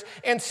scriptures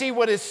and see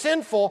what is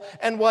sinful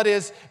and what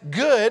is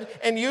good,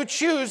 and you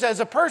choose as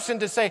a person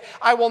to say,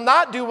 I will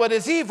not do what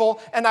is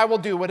evil and I will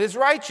do what is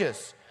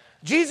righteous.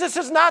 Jesus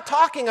is not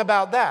talking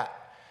about that.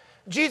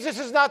 Jesus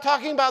is not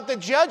talking about the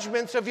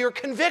judgments of your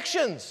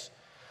convictions,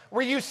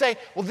 where you say,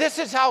 well, this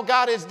is how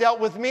God has dealt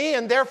with me,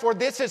 and therefore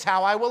this is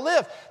how I will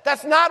live.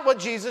 That's not what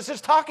Jesus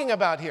is talking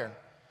about here.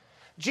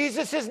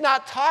 Jesus is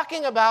not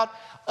talking about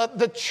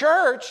the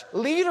church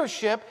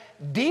leadership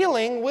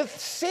dealing with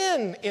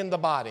sin in the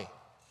body.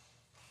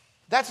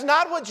 That's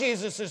not what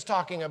Jesus is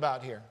talking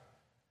about here.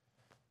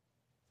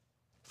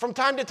 From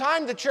time to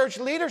time, the church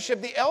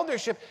leadership, the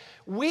eldership,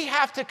 we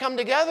have to come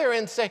together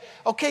and say,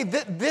 okay,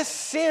 this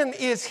sin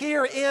is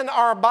here in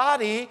our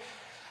body.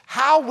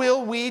 How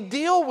will we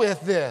deal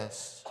with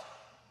this?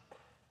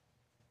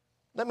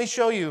 Let me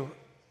show you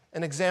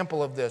an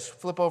example of this.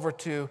 Flip over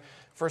to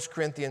 1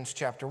 Corinthians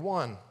chapter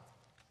 1.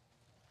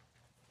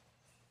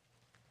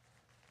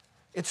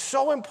 It's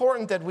so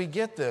important that we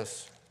get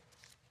this,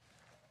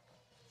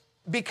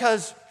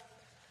 because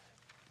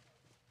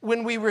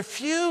when we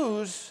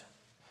refuse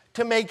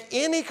to make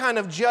any kind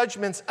of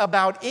judgments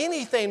about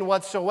anything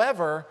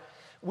whatsoever,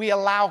 we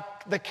allow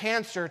the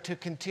cancer to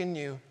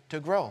continue to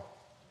grow.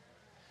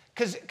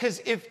 Because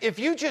if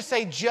you just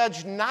say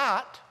judge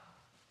not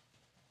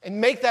and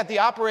make that the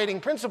operating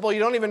principle, you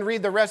don't even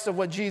read the rest of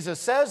what Jesus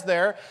says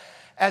there,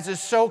 as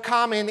is so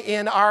common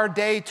in our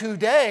day to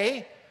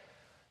day,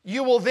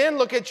 you will then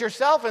look at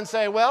yourself and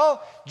say,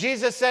 well,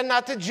 Jesus said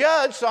not to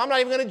judge, so I'm not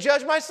even going to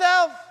judge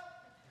myself.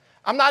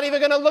 I'm not even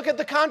going to look at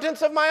the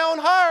contents of my own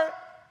heart.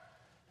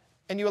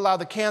 And you allow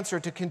the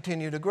cancer to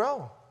continue to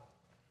grow.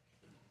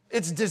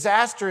 It's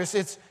disastrous.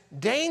 It's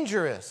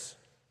dangerous.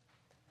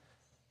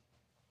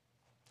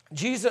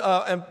 Jesus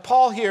and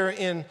Paul here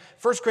in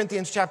 1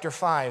 Corinthians chapter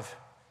 5,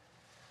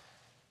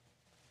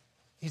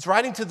 he's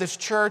writing to this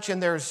church,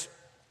 and there's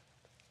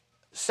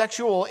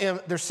sexual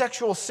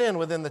sin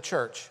within the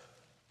church.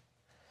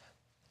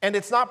 And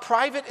it's not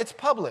private, it's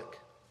public.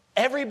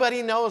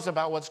 Everybody knows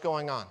about what's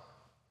going on.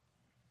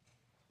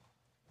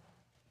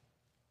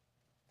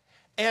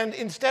 And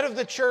instead of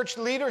the church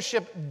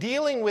leadership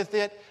dealing with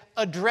it,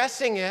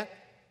 addressing it,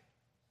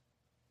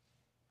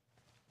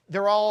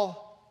 they're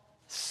all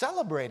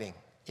celebrating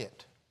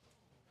it.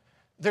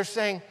 They're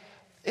saying,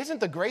 isn't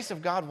the grace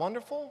of God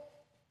wonderful?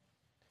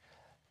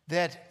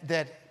 That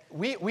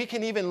we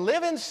can even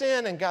live in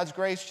sin and God's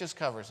grace just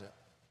covers it.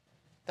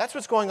 That's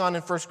what's going on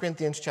in 1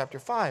 Corinthians chapter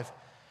 5.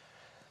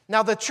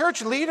 Now, the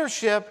church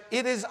leadership,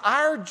 it is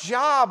our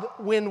job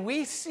when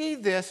we see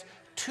this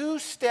to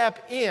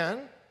step in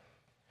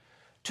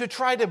to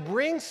try to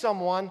bring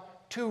someone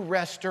to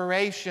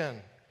restoration,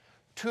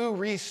 to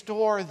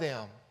restore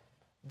them.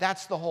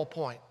 That's the whole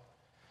point.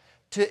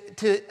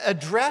 To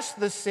address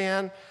the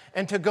sin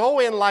and to go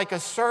in like a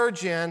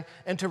surgeon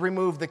and to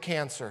remove the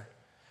cancer.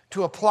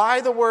 To apply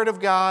the Word of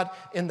God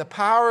in the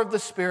power of the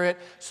Spirit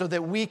so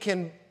that we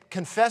can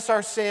confess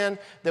our sin,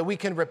 that we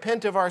can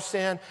repent of our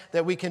sin,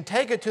 that we can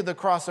take it to the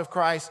cross of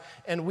Christ,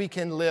 and we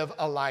can live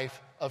a life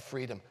of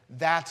freedom.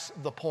 That's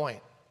the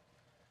point.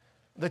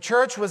 The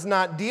church was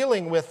not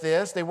dealing with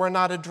this. They were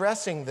not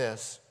addressing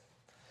this.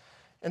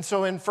 And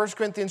so in 1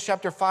 Corinthians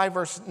chapter 5,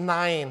 verse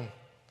 9,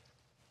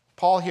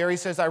 Paul here, he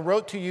says, I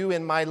wrote to you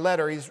in my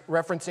letter. He's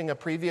referencing a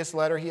previous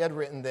letter he had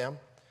written them.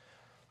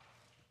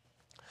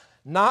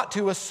 Not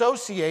to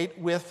associate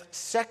with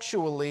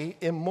sexually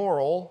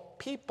immoral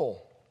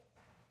people.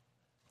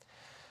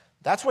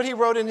 That's what he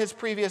wrote in his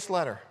previous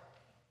letter.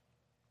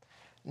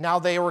 Now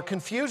they were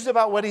confused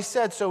about what he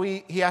said, so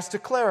he has to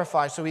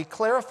clarify. So he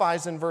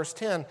clarifies in verse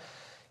 10.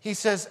 He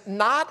says,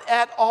 not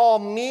at all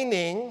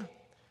meaning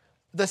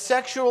the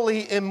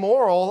sexually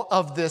immoral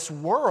of this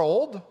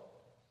world,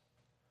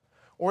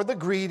 or the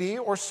greedy,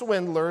 or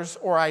swindlers,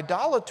 or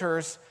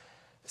idolaters,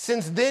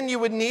 since then you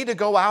would need to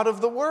go out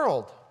of the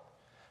world.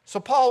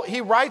 So Paul,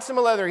 he writes him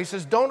a letter. He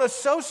says, don't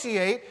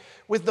associate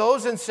with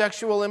those in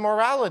sexual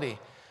immorality.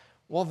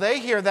 Well, they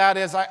hear that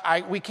as,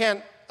 we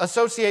can't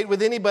associate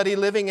with anybody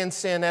living in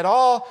sin at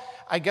all.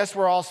 I guess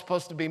we're all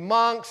supposed to be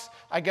monks.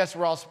 I guess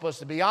we're all supposed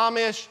to be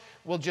Amish.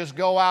 We'll just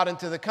go out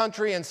into the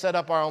country and set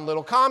up our own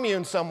little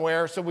commune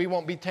somewhere so we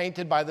won't be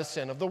tainted by the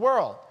sin of the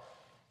world.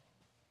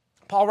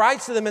 Paul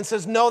writes to them and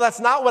says, no, that's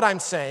not what I'm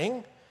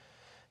saying.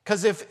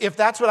 Because if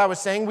that's what I was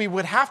saying, we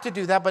would have to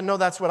do that, but no,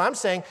 that's what I'm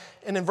saying.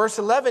 And in verse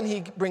 11,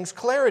 he brings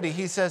clarity.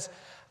 He says,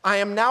 I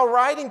am now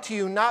writing to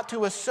you not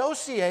to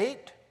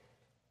associate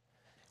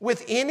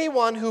with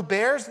anyone who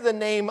bears the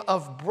name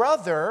of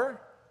brother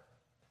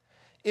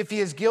if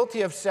he is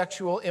guilty of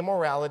sexual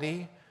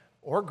immorality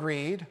or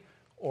greed,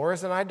 or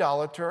is an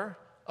idolater,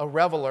 a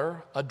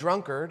reveler, a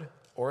drunkard,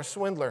 or a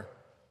swindler.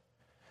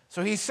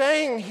 So he's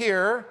saying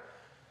here,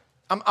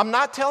 I'm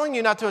not telling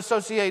you not to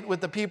associate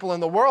with the people in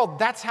the world.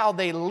 That's how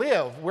they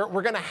live. We're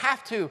going to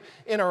have to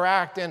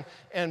interact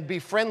and be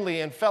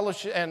friendly and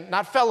fellowship, and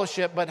not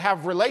fellowship, but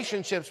have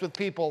relationships with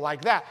people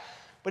like that.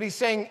 But he's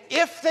saying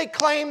if they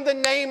claim the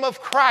name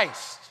of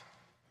Christ,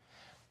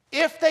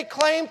 if they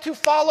claim to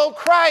follow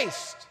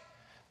Christ,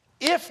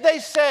 if they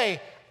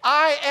say,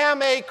 I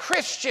am a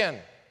Christian,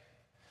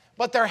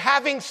 but they're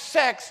having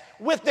sex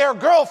with their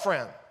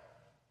girlfriend,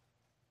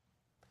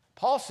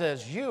 Paul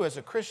says you as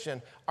a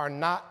Christian are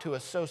not to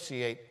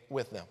associate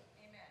with them.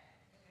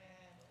 Amen.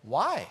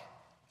 Why?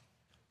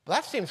 Well,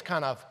 that seems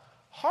kind of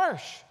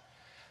harsh.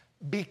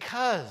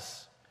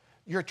 Because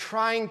you're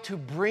trying to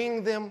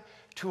bring them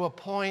to a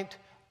point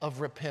of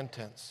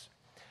repentance.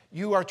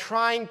 You are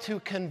trying to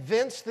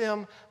convince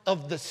them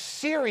of the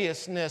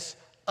seriousness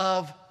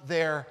of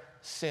their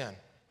sin.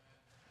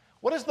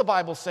 What does the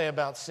Bible say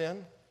about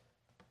sin?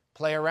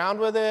 Play around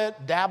with it,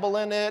 dabble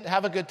in it,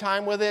 have a good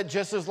time with it,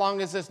 just as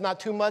long as it's not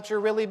too much or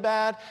really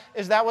bad.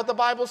 Is that what the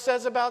Bible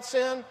says about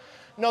sin?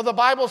 No, the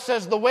Bible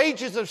says the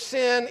wages of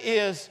sin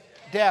is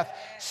death.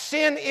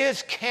 Sin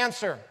is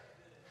cancer.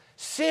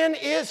 Sin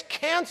is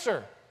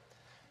cancer.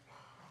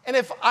 And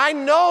if I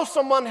know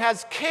someone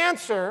has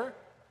cancer,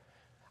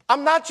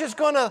 I'm not just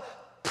going to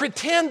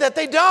pretend that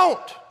they don't.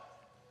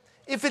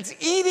 If it's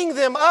eating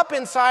them up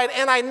inside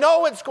and I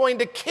know it's going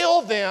to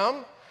kill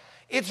them,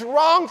 it's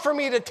wrong for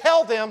me to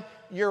tell them,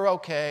 you're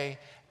okay,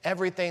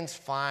 everything's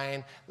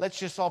fine, let's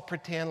just all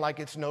pretend like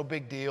it's no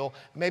big deal.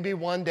 Maybe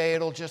one day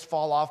it'll just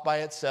fall off by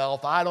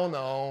itself, I don't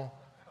know.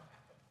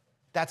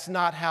 That's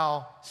not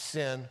how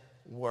sin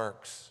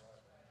works.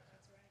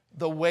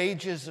 The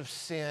wages of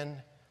sin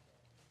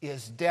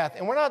is death.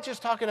 And we're not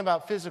just talking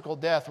about physical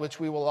death, which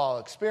we will all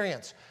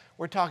experience.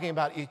 We're talking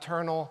about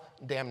eternal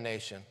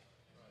damnation.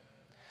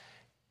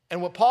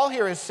 And what Paul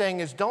here is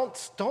saying is don't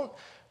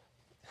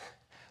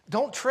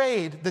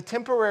trade the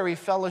temporary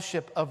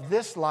fellowship of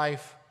this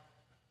life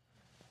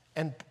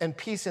and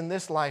peace in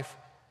this life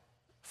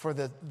for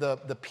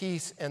the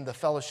peace and the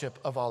fellowship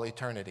of all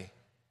eternity.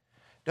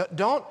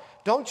 Don't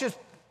just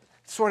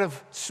sort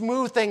of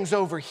smooth things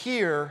over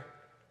here,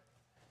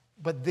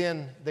 but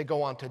then they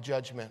go on to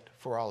judgment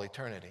for all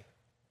eternity.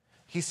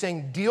 He's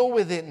saying deal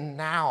with it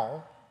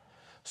now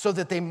so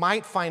that they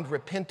might find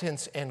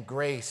repentance and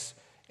grace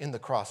in the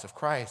cross of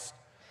Christ.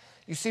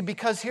 You see,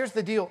 because here's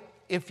the deal.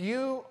 If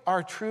you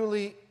are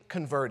truly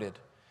converted,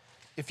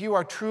 if you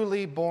are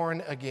truly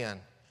born again,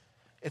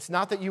 it's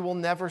not that you will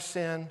never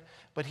sin,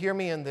 but hear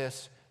me in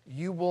this,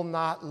 you will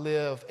not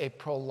live a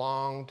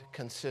prolonged,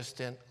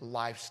 consistent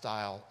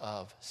lifestyle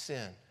of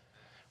sin.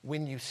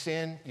 When you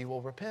sin, you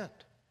will repent.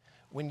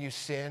 When you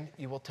sin,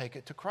 you will take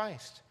it to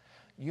Christ.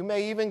 You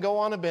may even go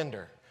on a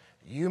bender.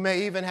 You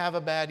may even have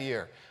a bad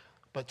year.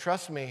 But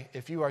trust me,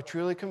 if you are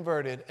truly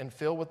converted and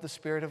filled with the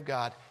Spirit of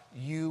God,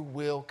 you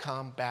will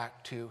come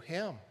back to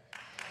Him.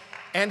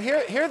 And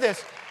hear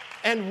this.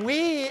 And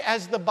we,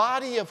 as the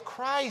body of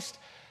Christ,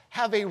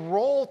 have a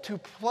role to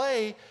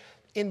play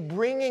in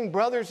bringing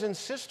brothers and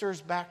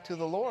sisters back to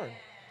the Lord.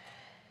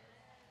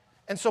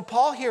 And so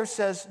Paul here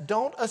says,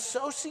 don't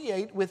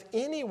associate with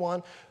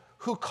anyone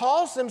who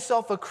calls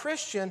themselves a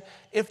Christian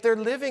if they're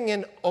living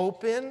in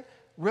open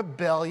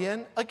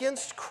rebellion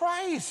against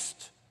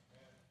Christ.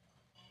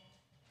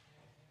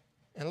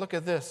 And look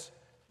at this.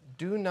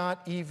 Do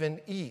not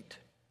even eat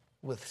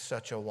with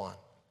such a one.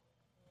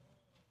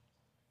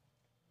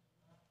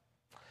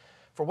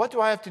 For what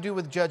do I have to do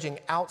with judging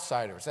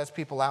outsiders? That's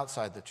people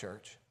outside the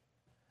church.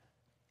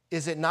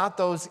 Is it not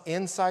those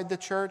inside the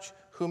church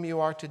whom you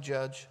are to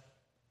judge?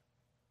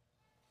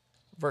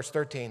 Verse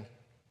 13,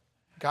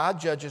 God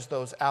judges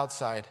those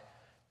outside.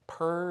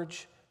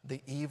 Purge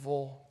the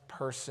evil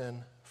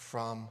person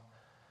from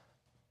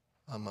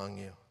among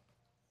you.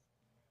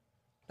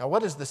 Now,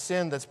 what is the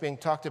sin that's being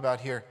talked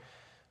about here?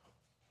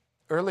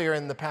 Earlier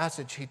in the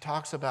passage, he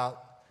talks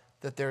about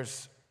that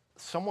there's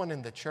someone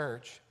in the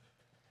church,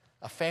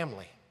 a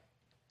family,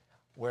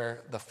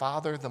 where the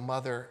father, the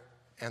mother,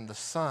 and the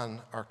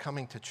son are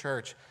coming to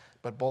church,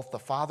 but both the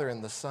father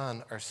and the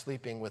son are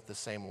sleeping with the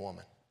same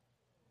woman.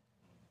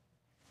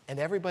 And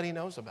everybody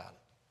knows about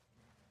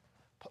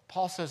it.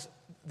 Paul says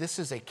this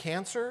is a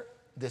cancer.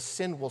 This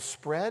sin will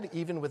spread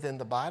even within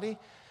the body.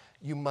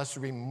 You must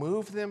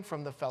remove them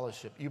from the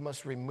fellowship. You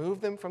must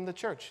remove them from the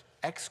church.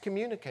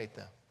 Excommunicate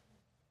them.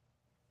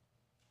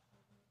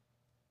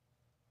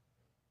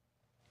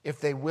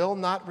 If they will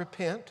not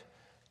repent,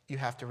 you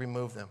have to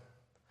remove them.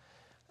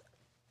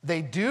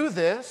 They do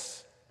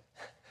this,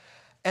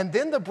 and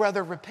then the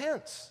brother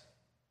repents,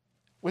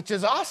 which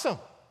is awesome.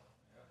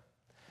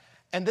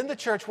 And then the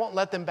church won't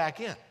let them back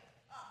in,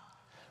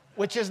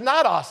 which is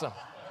not awesome.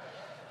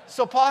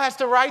 So Paul has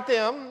to write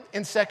them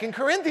in 2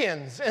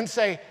 Corinthians and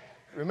say,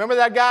 remember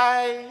that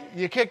guy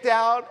you kicked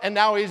out and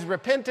now he's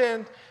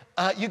repentant?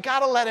 You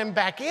got to let him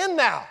back in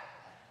now.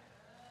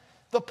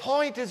 The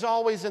point is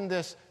always in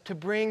this, to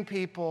bring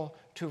people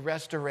to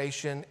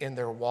restoration in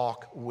their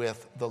walk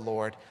with the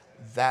Lord.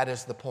 That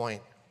is the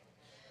point.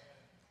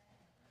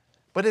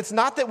 But it's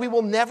not that we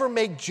will never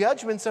make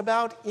judgments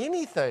about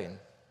anything.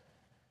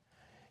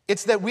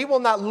 It's that we will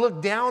not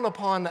look down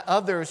upon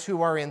others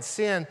who are in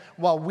sin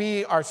while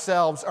we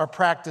ourselves are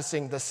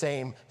practicing the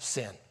same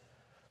sin.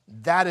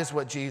 That is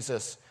what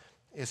Jesus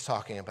is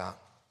talking about.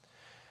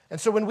 And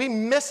so when we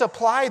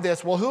misapply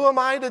this, well, who am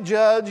I to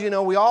judge? You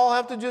know, we all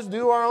have to just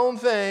do our own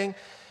thing.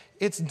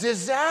 It's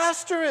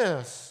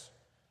disastrous.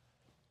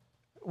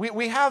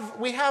 We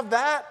have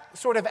that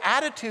sort of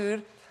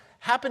attitude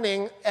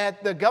happening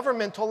at the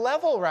governmental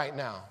level right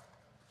now.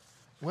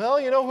 Well,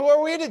 you know, who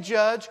are we to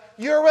judge?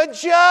 You're a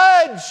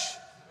judge.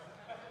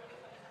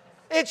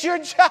 It's your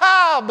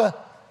job.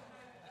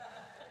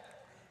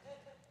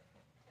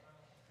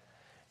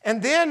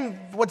 And then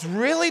what's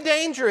really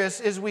dangerous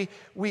is we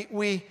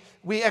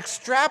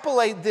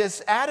extrapolate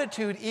this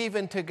attitude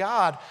even to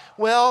God.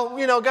 Well,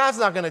 you know, God's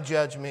not going to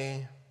judge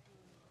me.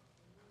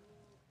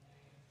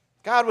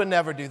 God would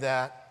never do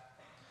that.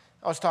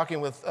 I was talking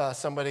with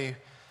somebody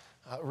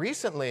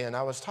recently, and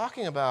I was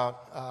talking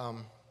about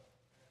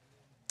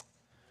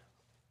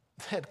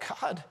that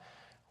God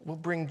will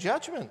bring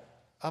judgment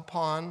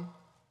upon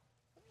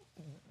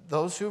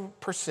those who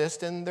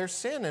persist in their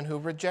sin and who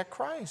reject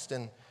Christ.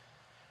 And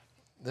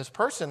this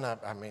person,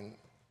 I mean,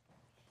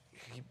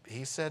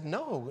 he said,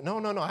 no,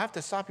 I have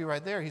to stop you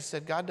right there. He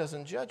said, God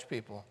doesn't judge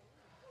people.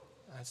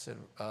 I said,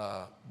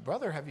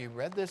 brother, have you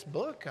read this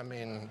book? I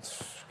mean,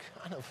 it's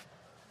kind of...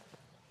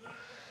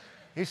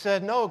 He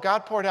said, no,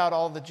 God poured out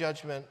all the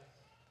judgment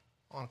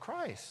on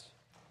Christ.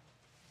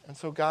 And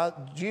so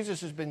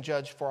Jesus has been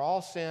judged for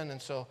all sin, and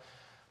so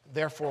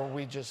therefore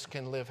we just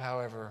can live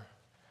however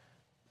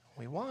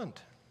we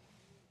want.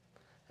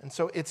 And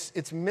so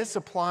it's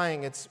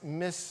misapplying, it's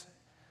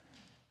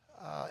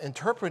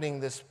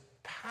misinterpreting this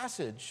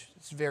passage.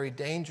 It's very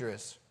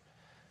dangerous.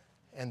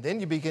 And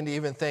then you begin to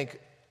even think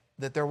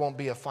that there won't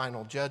be a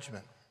final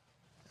judgment.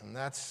 And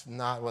that's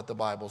not what the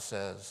Bible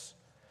says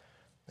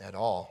at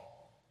all.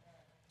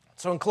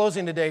 So in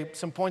closing today,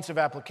 some points of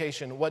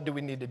application. What do we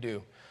need to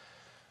do?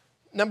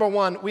 Number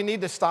one, we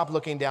need to stop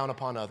looking down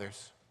upon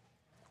others.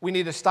 We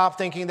need to stop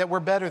thinking that we're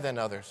better than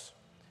others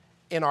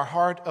in our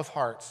heart of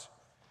hearts.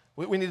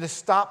 We need to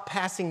stop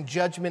passing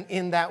judgment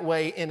in that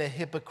way in a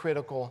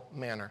hypocritical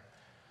manner.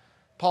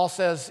 Paul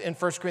says in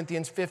 1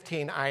 Corinthians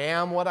 15, I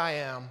am what I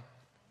am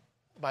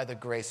by the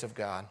grace of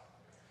God.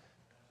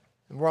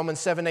 In Romans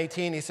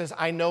 7:18, he says,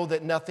 I know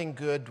that nothing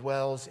good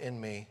dwells in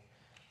me.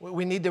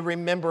 We need to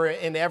remember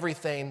in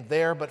everything,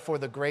 there but for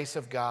the grace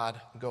of God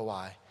go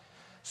I.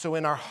 So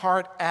in our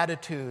heart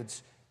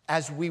attitudes,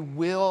 as we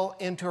will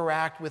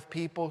interact with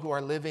people who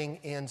are living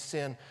in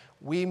sin,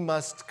 we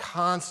must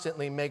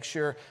constantly make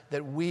sure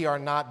that we are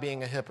not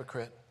being a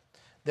hypocrite,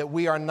 that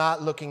we are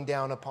not looking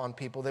down upon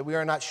people, that we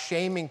are not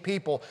shaming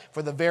people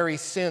for the very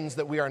sins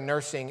that we are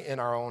nursing in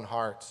our own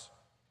hearts.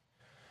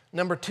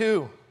 Number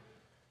two,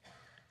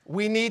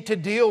 we need to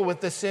deal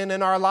with the sin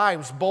in our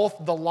lives,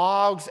 both the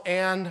logs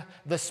and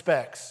the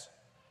specks.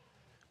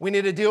 We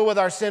need to deal with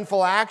our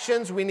sinful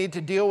actions. We need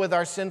to deal with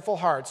our sinful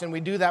hearts. And we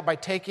do that by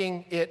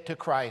taking it to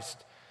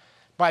Christ,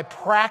 by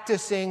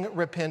practicing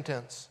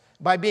repentance,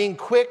 by being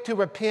quick to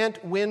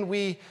repent when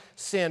we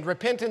sin.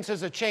 Repentance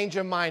is a change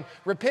of mind.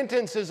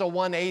 Repentance is a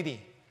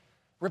 180.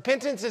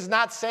 Repentance is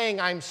not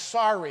saying I'm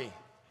sorry.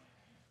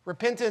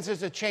 Repentance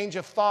is a change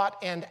of thought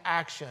and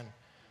action.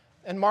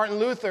 And Martin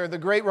Luther, the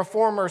great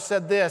reformer,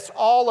 said this,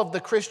 all of the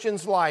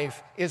Christian's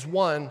life is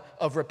one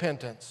of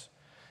repentance.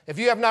 If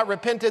you have not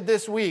repented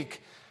this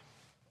week,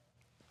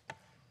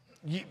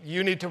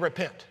 you need to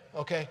repent,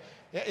 okay?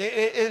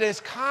 It is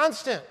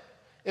constant.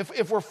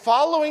 If we're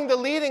following the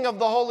leading of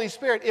the Holy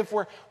Spirit, if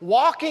we're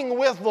walking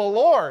with the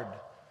Lord,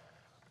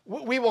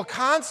 we will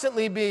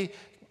constantly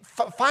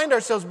find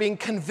ourselves being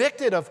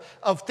convicted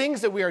of things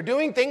that we are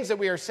doing, things that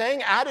we are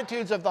saying,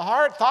 attitudes of the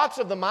heart, thoughts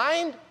of the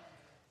mind,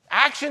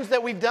 actions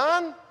that we've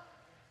done.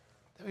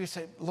 We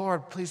say,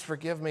 Lord, please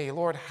forgive me.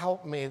 Lord,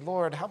 help me.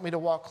 Lord, help me to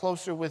walk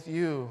closer with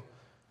you.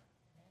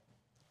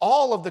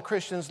 All of the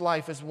Christian's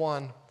life is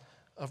one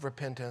of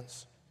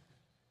repentance.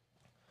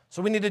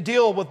 So we need to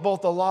deal with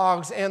both the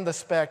logs and the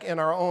speck in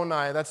our own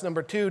eye. That's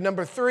number two.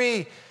 Number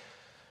three,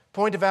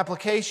 point of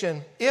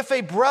application. If a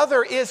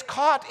brother is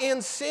caught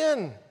in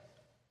sin,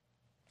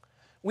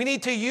 we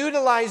need to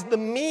utilize the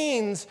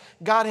means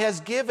God has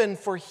given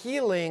for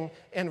healing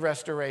and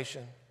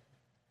restoration.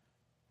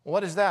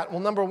 What is that?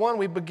 Well, number one,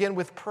 we begin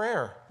with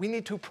prayer. We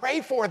need to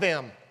pray for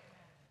them.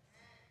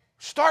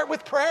 Start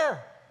with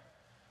prayer.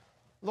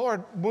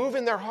 Lord, move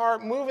in their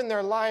heart, move in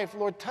their life.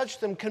 Lord, touch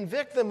them,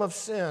 convict them of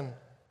sin.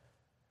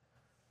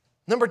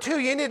 Number two,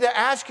 you need to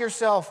ask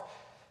yourself,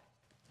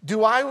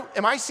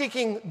 am I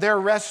seeking their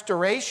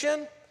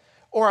restoration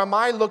or am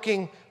I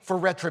looking for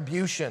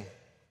retribution?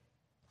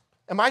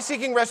 Am I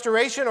seeking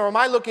restoration or am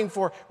I looking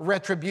for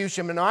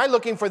retribution? Am I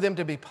looking for them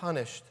to be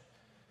punished?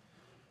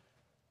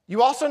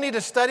 You also need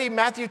to study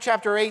Matthew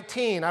chapter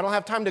 18. I don't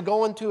have time to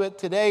go into it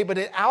today, but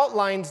it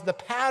outlines the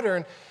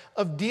pattern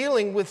of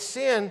dealing with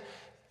sin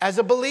as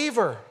a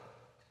believer.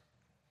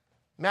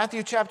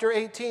 Matthew chapter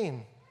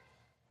 18.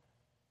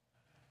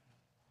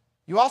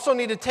 You also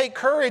need to take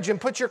courage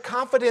and put your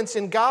confidence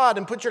in God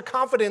and put your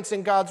confidence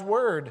in God's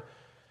word.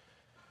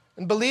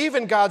 And believe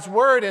in God's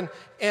word.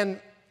 And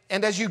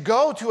as you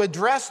go to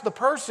address the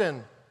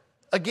person,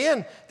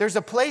 again, there's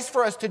a place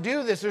for us to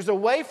do this. There's a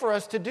way for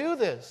us to do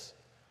this,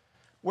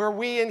 where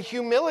we in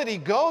humility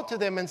go to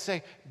them and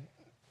say,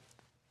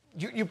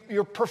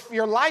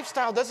 your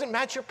lifestyle doesn't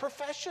match your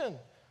profession.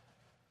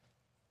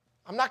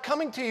 I'm not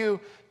coming to you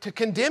to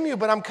condemn you,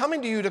 but I'm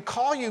coming to you to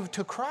call you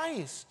to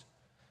Christ.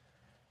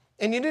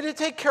 And you need to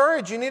take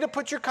courage. You need to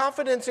put your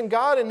confidence in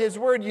God and His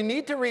Word. You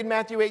need to read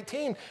Matthew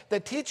 18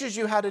 that teaches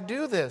you how to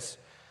do this.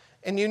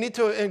 And you need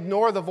to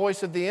ignore the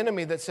voice of the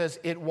enemy that says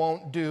it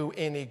won't do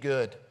any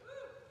good.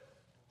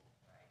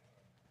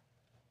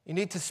 You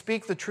need to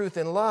speak the truth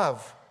in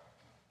love.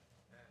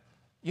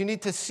 You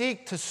need to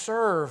seek to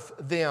serve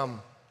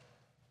them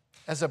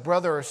as a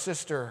brother or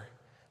sister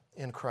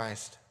in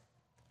Christ.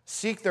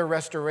 Seek their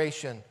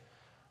restoration.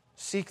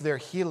 Seek their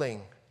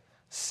healing.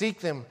 Seek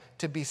them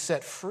to be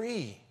set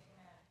free.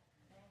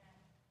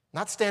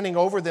 Not standing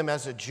over them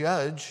as a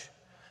judge,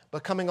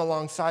 but coming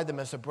alongside them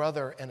as a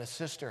brother and a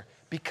sister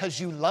because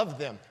you love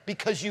them,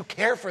 because you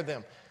care for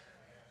them,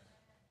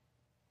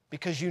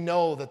 because you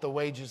know that the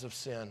wages of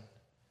sin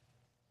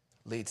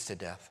leads to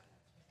death.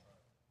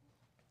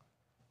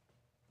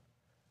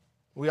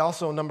 We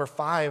also, number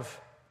four,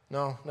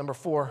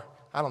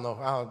 I don't know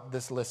how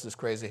this list is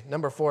crazy.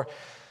 Number 4,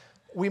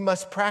 we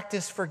must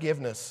practice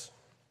forgiveness.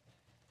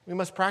 We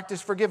must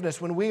practice forgiveness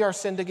when we are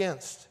sinned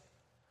against.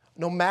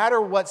 No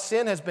matter what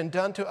sin has been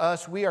done to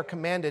us, we are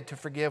commanded to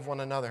forgive one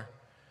another.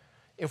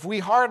 If we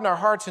harden our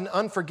hearts in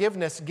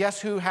unforgiveness,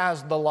 guess who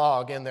has the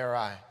log in their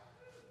eye?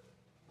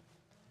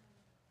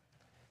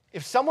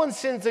 If someone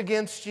sins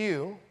against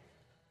you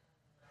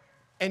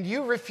and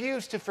you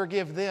refuse to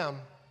forgive them,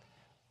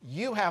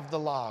 you have the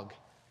log.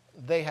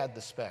 They had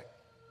the speck.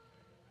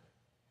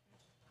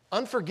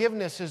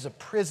 Unforgiveness is a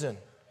prison.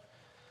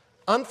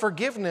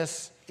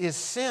 Unforgiveness is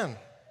sin.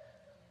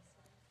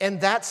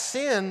 And that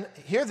sin,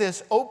 hear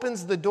this,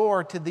 opens the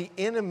door to the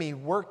enemy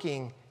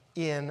working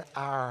in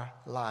our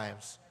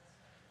lives.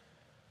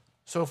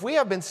 So if we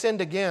have been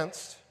sinned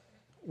against,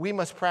 we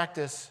must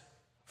practice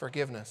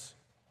forgiveness.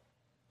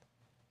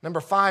 Number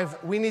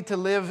 5, we need to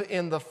live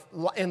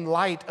in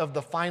light of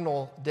the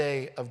final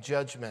day of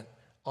judgment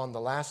on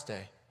the last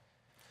day.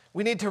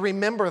 We need to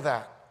remember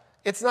that.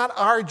 It's not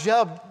our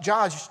job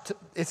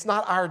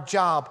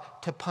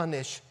to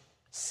punish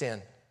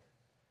sin.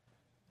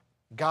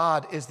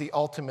 God is the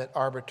ultimate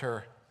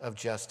arbiter of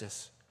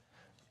justice.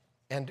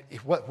 And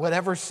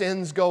whatever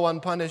sins go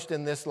unpunished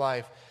in this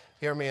life,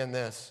 hear me in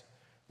this,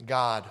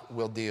 God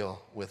will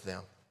deal with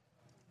them.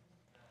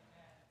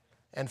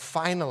 And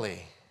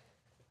finally,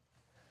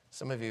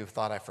 some of you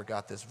thought I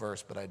forgot this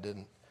verse, but I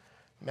didn't.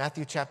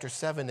 Matthew chapter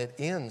 7, it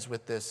ends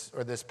with this,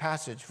 or this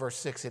passage, verse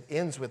 6, it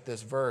ends with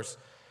this verse.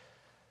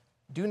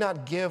 Do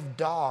not give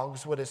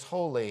dogs what is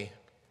holy,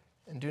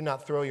 and do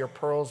not throw your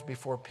pearls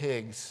before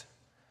pigs,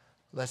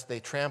 lest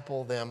they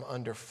trample them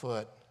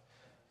underfoot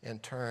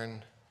and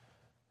turn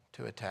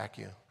to attack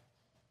you.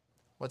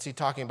 What's he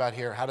talking about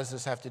here? How does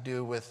this have to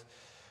do with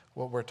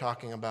what we're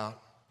talking about?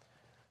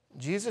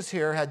 Jesus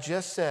here had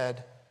just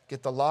said,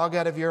 get the log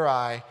out of your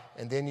eye,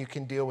 and then you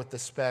can deal with the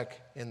speck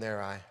in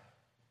their eye.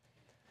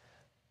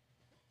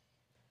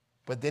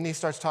 But then he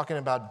starts talking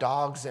about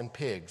dogs and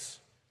pigs.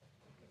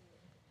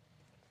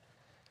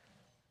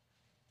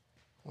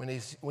 When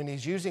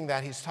he's using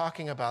that, he's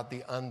talking about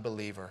the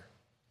unbeliever.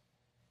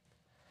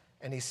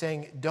 And he's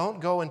saying,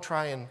 don't go and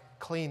try and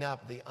clean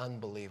up the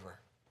unbeliever.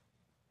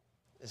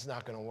 It's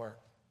not going to work.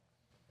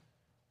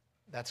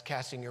 That's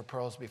casting your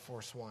pearls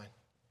before swine.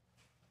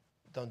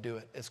 Don't do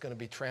it. It's going to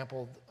be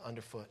trampled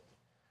underfoot.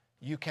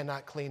 You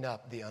cannot clean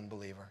up the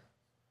unbeliever.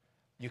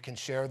 You can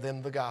share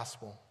them the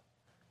gospel,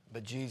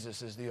 but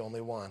Jesus is the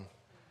only one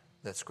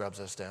that scrubs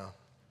us down.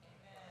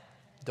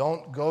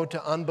 Don't go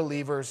to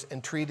unbelievers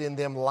and treating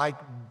them like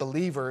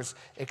believers,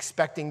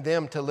 expecting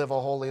them to live a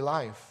holy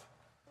life.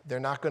 They're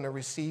not going to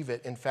receive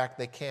it. In fact,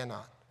 they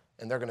cannot.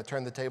 And they're going to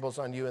turn the tables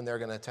on you and they're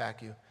going to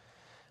attack you.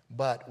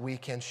 But we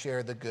can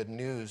share the good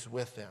news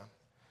with them.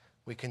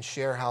 We can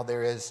share how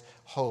there is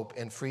hope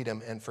and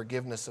freedom and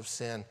forgiveness of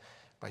sin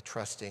by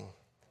trusting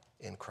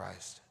in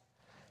Christ.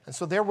 And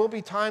so there will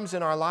be times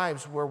in our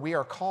lives where we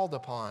are called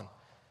upon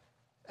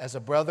as a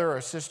brother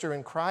or sister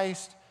in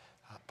Christ,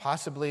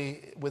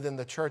 possibly within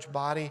the church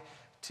body,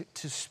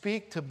 to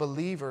speak to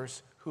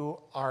believers who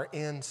are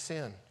in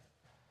sin.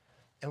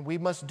 And we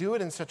must do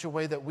it in such a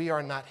way that we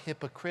are not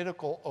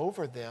hypocritical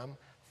over them,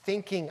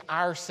 thinking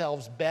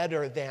ourselves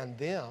better than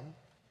them,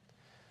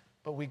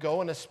 but we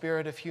go in a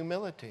spirit of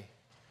humility.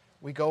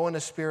 We go in a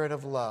spirit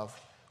of love.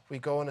 We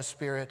go in a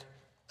spirit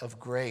of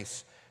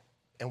grace.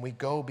 And we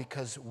go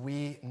because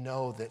we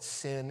know that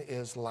sin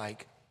is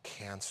like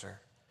cancer.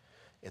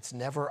 It's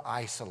never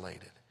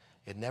isolated.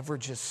 It never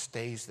just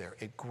stays there.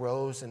 It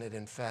grows and it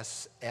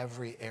infests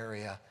every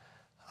area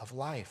of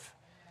life.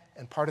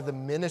 And part of the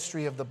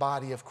ministry of the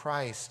body of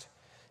Christ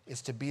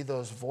is to be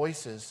those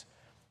voices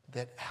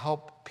that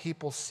help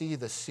people see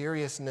the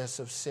seriousness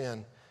of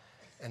sin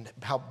and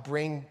help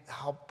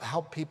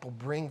people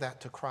bring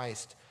that to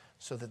Christ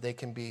so that they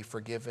can be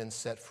forgiven,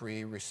 set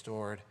free,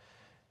 restored,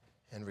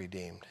 and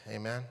redeemed.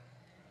 Amen?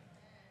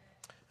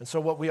 And so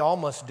what we all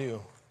must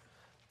do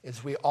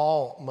is we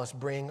all must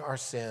bring our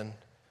sin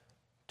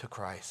to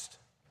Christ.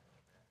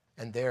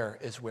 And there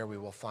is where we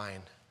will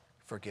find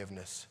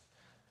forgiveness.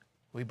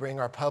 We bring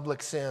our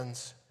public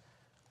sins.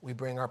 We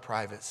bring our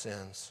private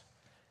sins.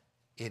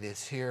 It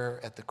is here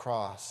at the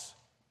cross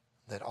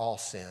that all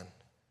sin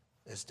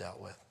is dealt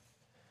with.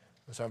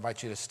 And so I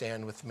invite you to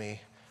stand with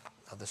me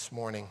this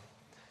morning.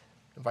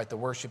 Invite the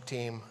worship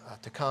team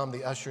to come,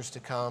 the ushers to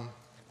come.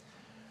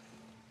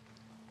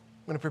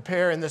 I'm going to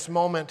prepare in this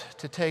moment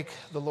to take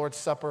the Lord's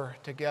Supper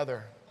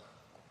together.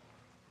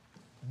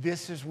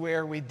 This is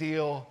where we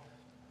deal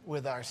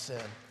with our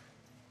sin.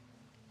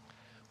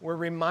 We're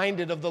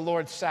reminded of the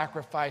Lord's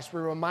sacrifice.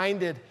 We're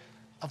reminded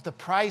of the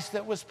price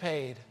that was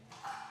paid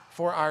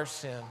for our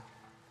sin.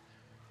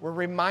 We're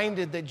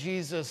reminded that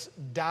Jesus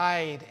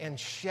died and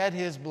shed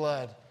his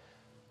blood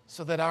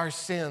so that our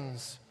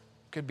sins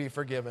could be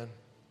forgiven.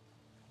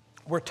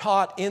 We're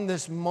taught in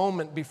this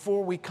moment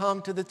before we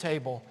come to the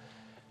table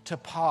to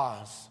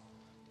pause,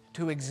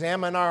 to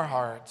examine our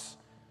hearts,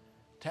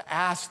 to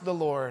ask the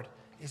Lord,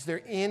 is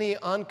there any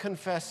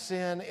unconfessed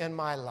sin in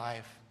my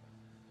life?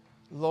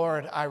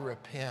 Lord, I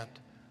repent.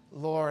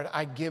 Lord,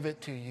 I give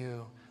it to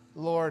you.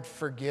 Lord,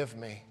 forgive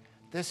me.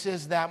 This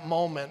is that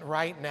moment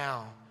right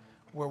now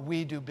where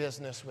we do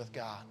business with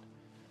God.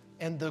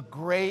 And the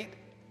great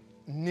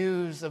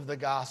news of the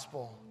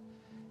gospel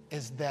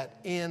is that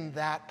in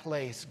that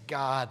place,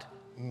 God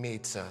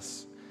meets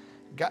us.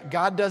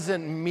 God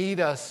doesn't meet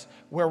us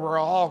where we're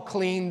all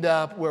cleaned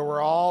up, where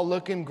we're all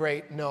looking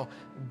great. No,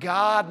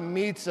 God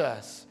meets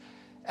us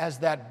as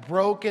that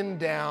broken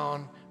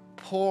down,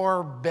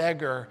 poor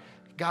beggar.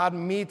 God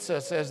meets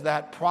us as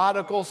that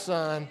prodigal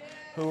son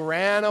who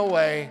ran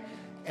away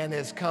and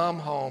has come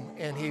home.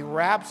 And he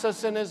wraps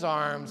us in his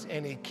arms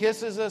and he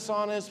kisses us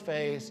on his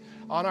face,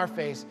 on our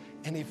face,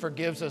 and he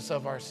forgives us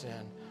of our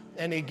sin.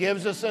 And he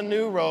gives us a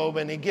new robe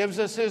and he gives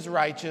us his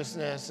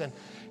righteousness.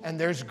 And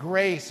there's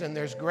grace and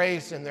there's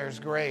grace and there's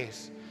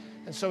grace.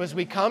 And so as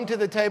we come to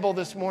the table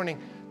this morning,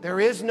 there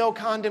is no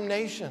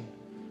condemnation.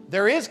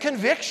 There is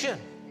conviction,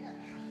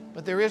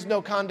 but there is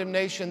no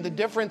condemnation. The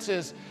difference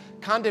is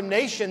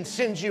condemnation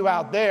sends you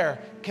out there.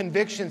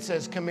 Conviction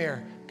says, come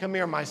here. Come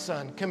here, my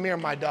son. Come here,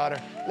 my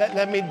daughter.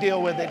 Let me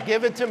deal with it.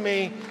 Give it to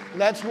me.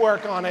 Let's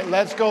work on it.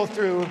 Let's go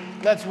through.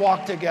 Let's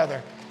walk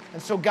together.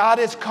 And so God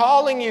is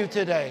calling you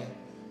today.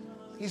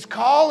 He's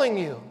calling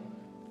you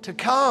to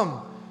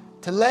come,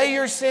 to lay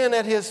your sin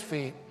at his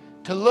feet,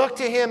 to look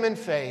to him in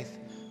faith,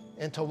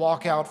 and to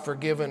walk out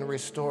forgiven,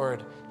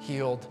 restored,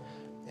 healed,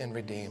 and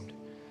redeemed.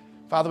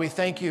 Father, we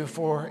thank you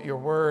for your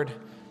word.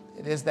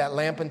 It is that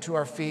lamp unto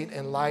our feet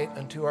and light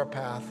unto our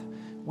path.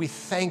 We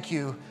thank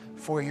you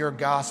for your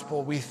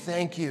gospel. We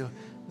thank you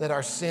that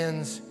our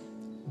sins,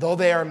 though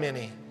they are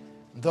many,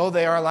 though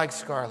they are like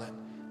scarlet,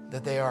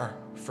 that they are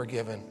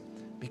forgiven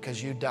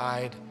because you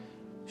died,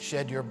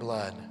 shed your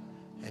blood,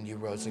 and you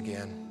rose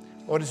again.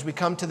 Lord, as we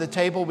come to the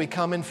table, we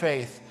come in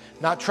faith,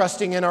 not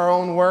trusting in our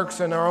own works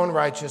and our own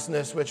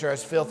righteousness, which are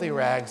as filthy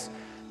rags,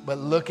 but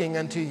looking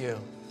unto you,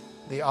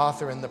 the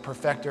author and the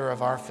perfecter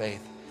of our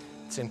faith.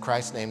 It's in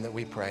Christ's name that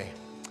we pray.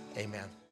 Amen.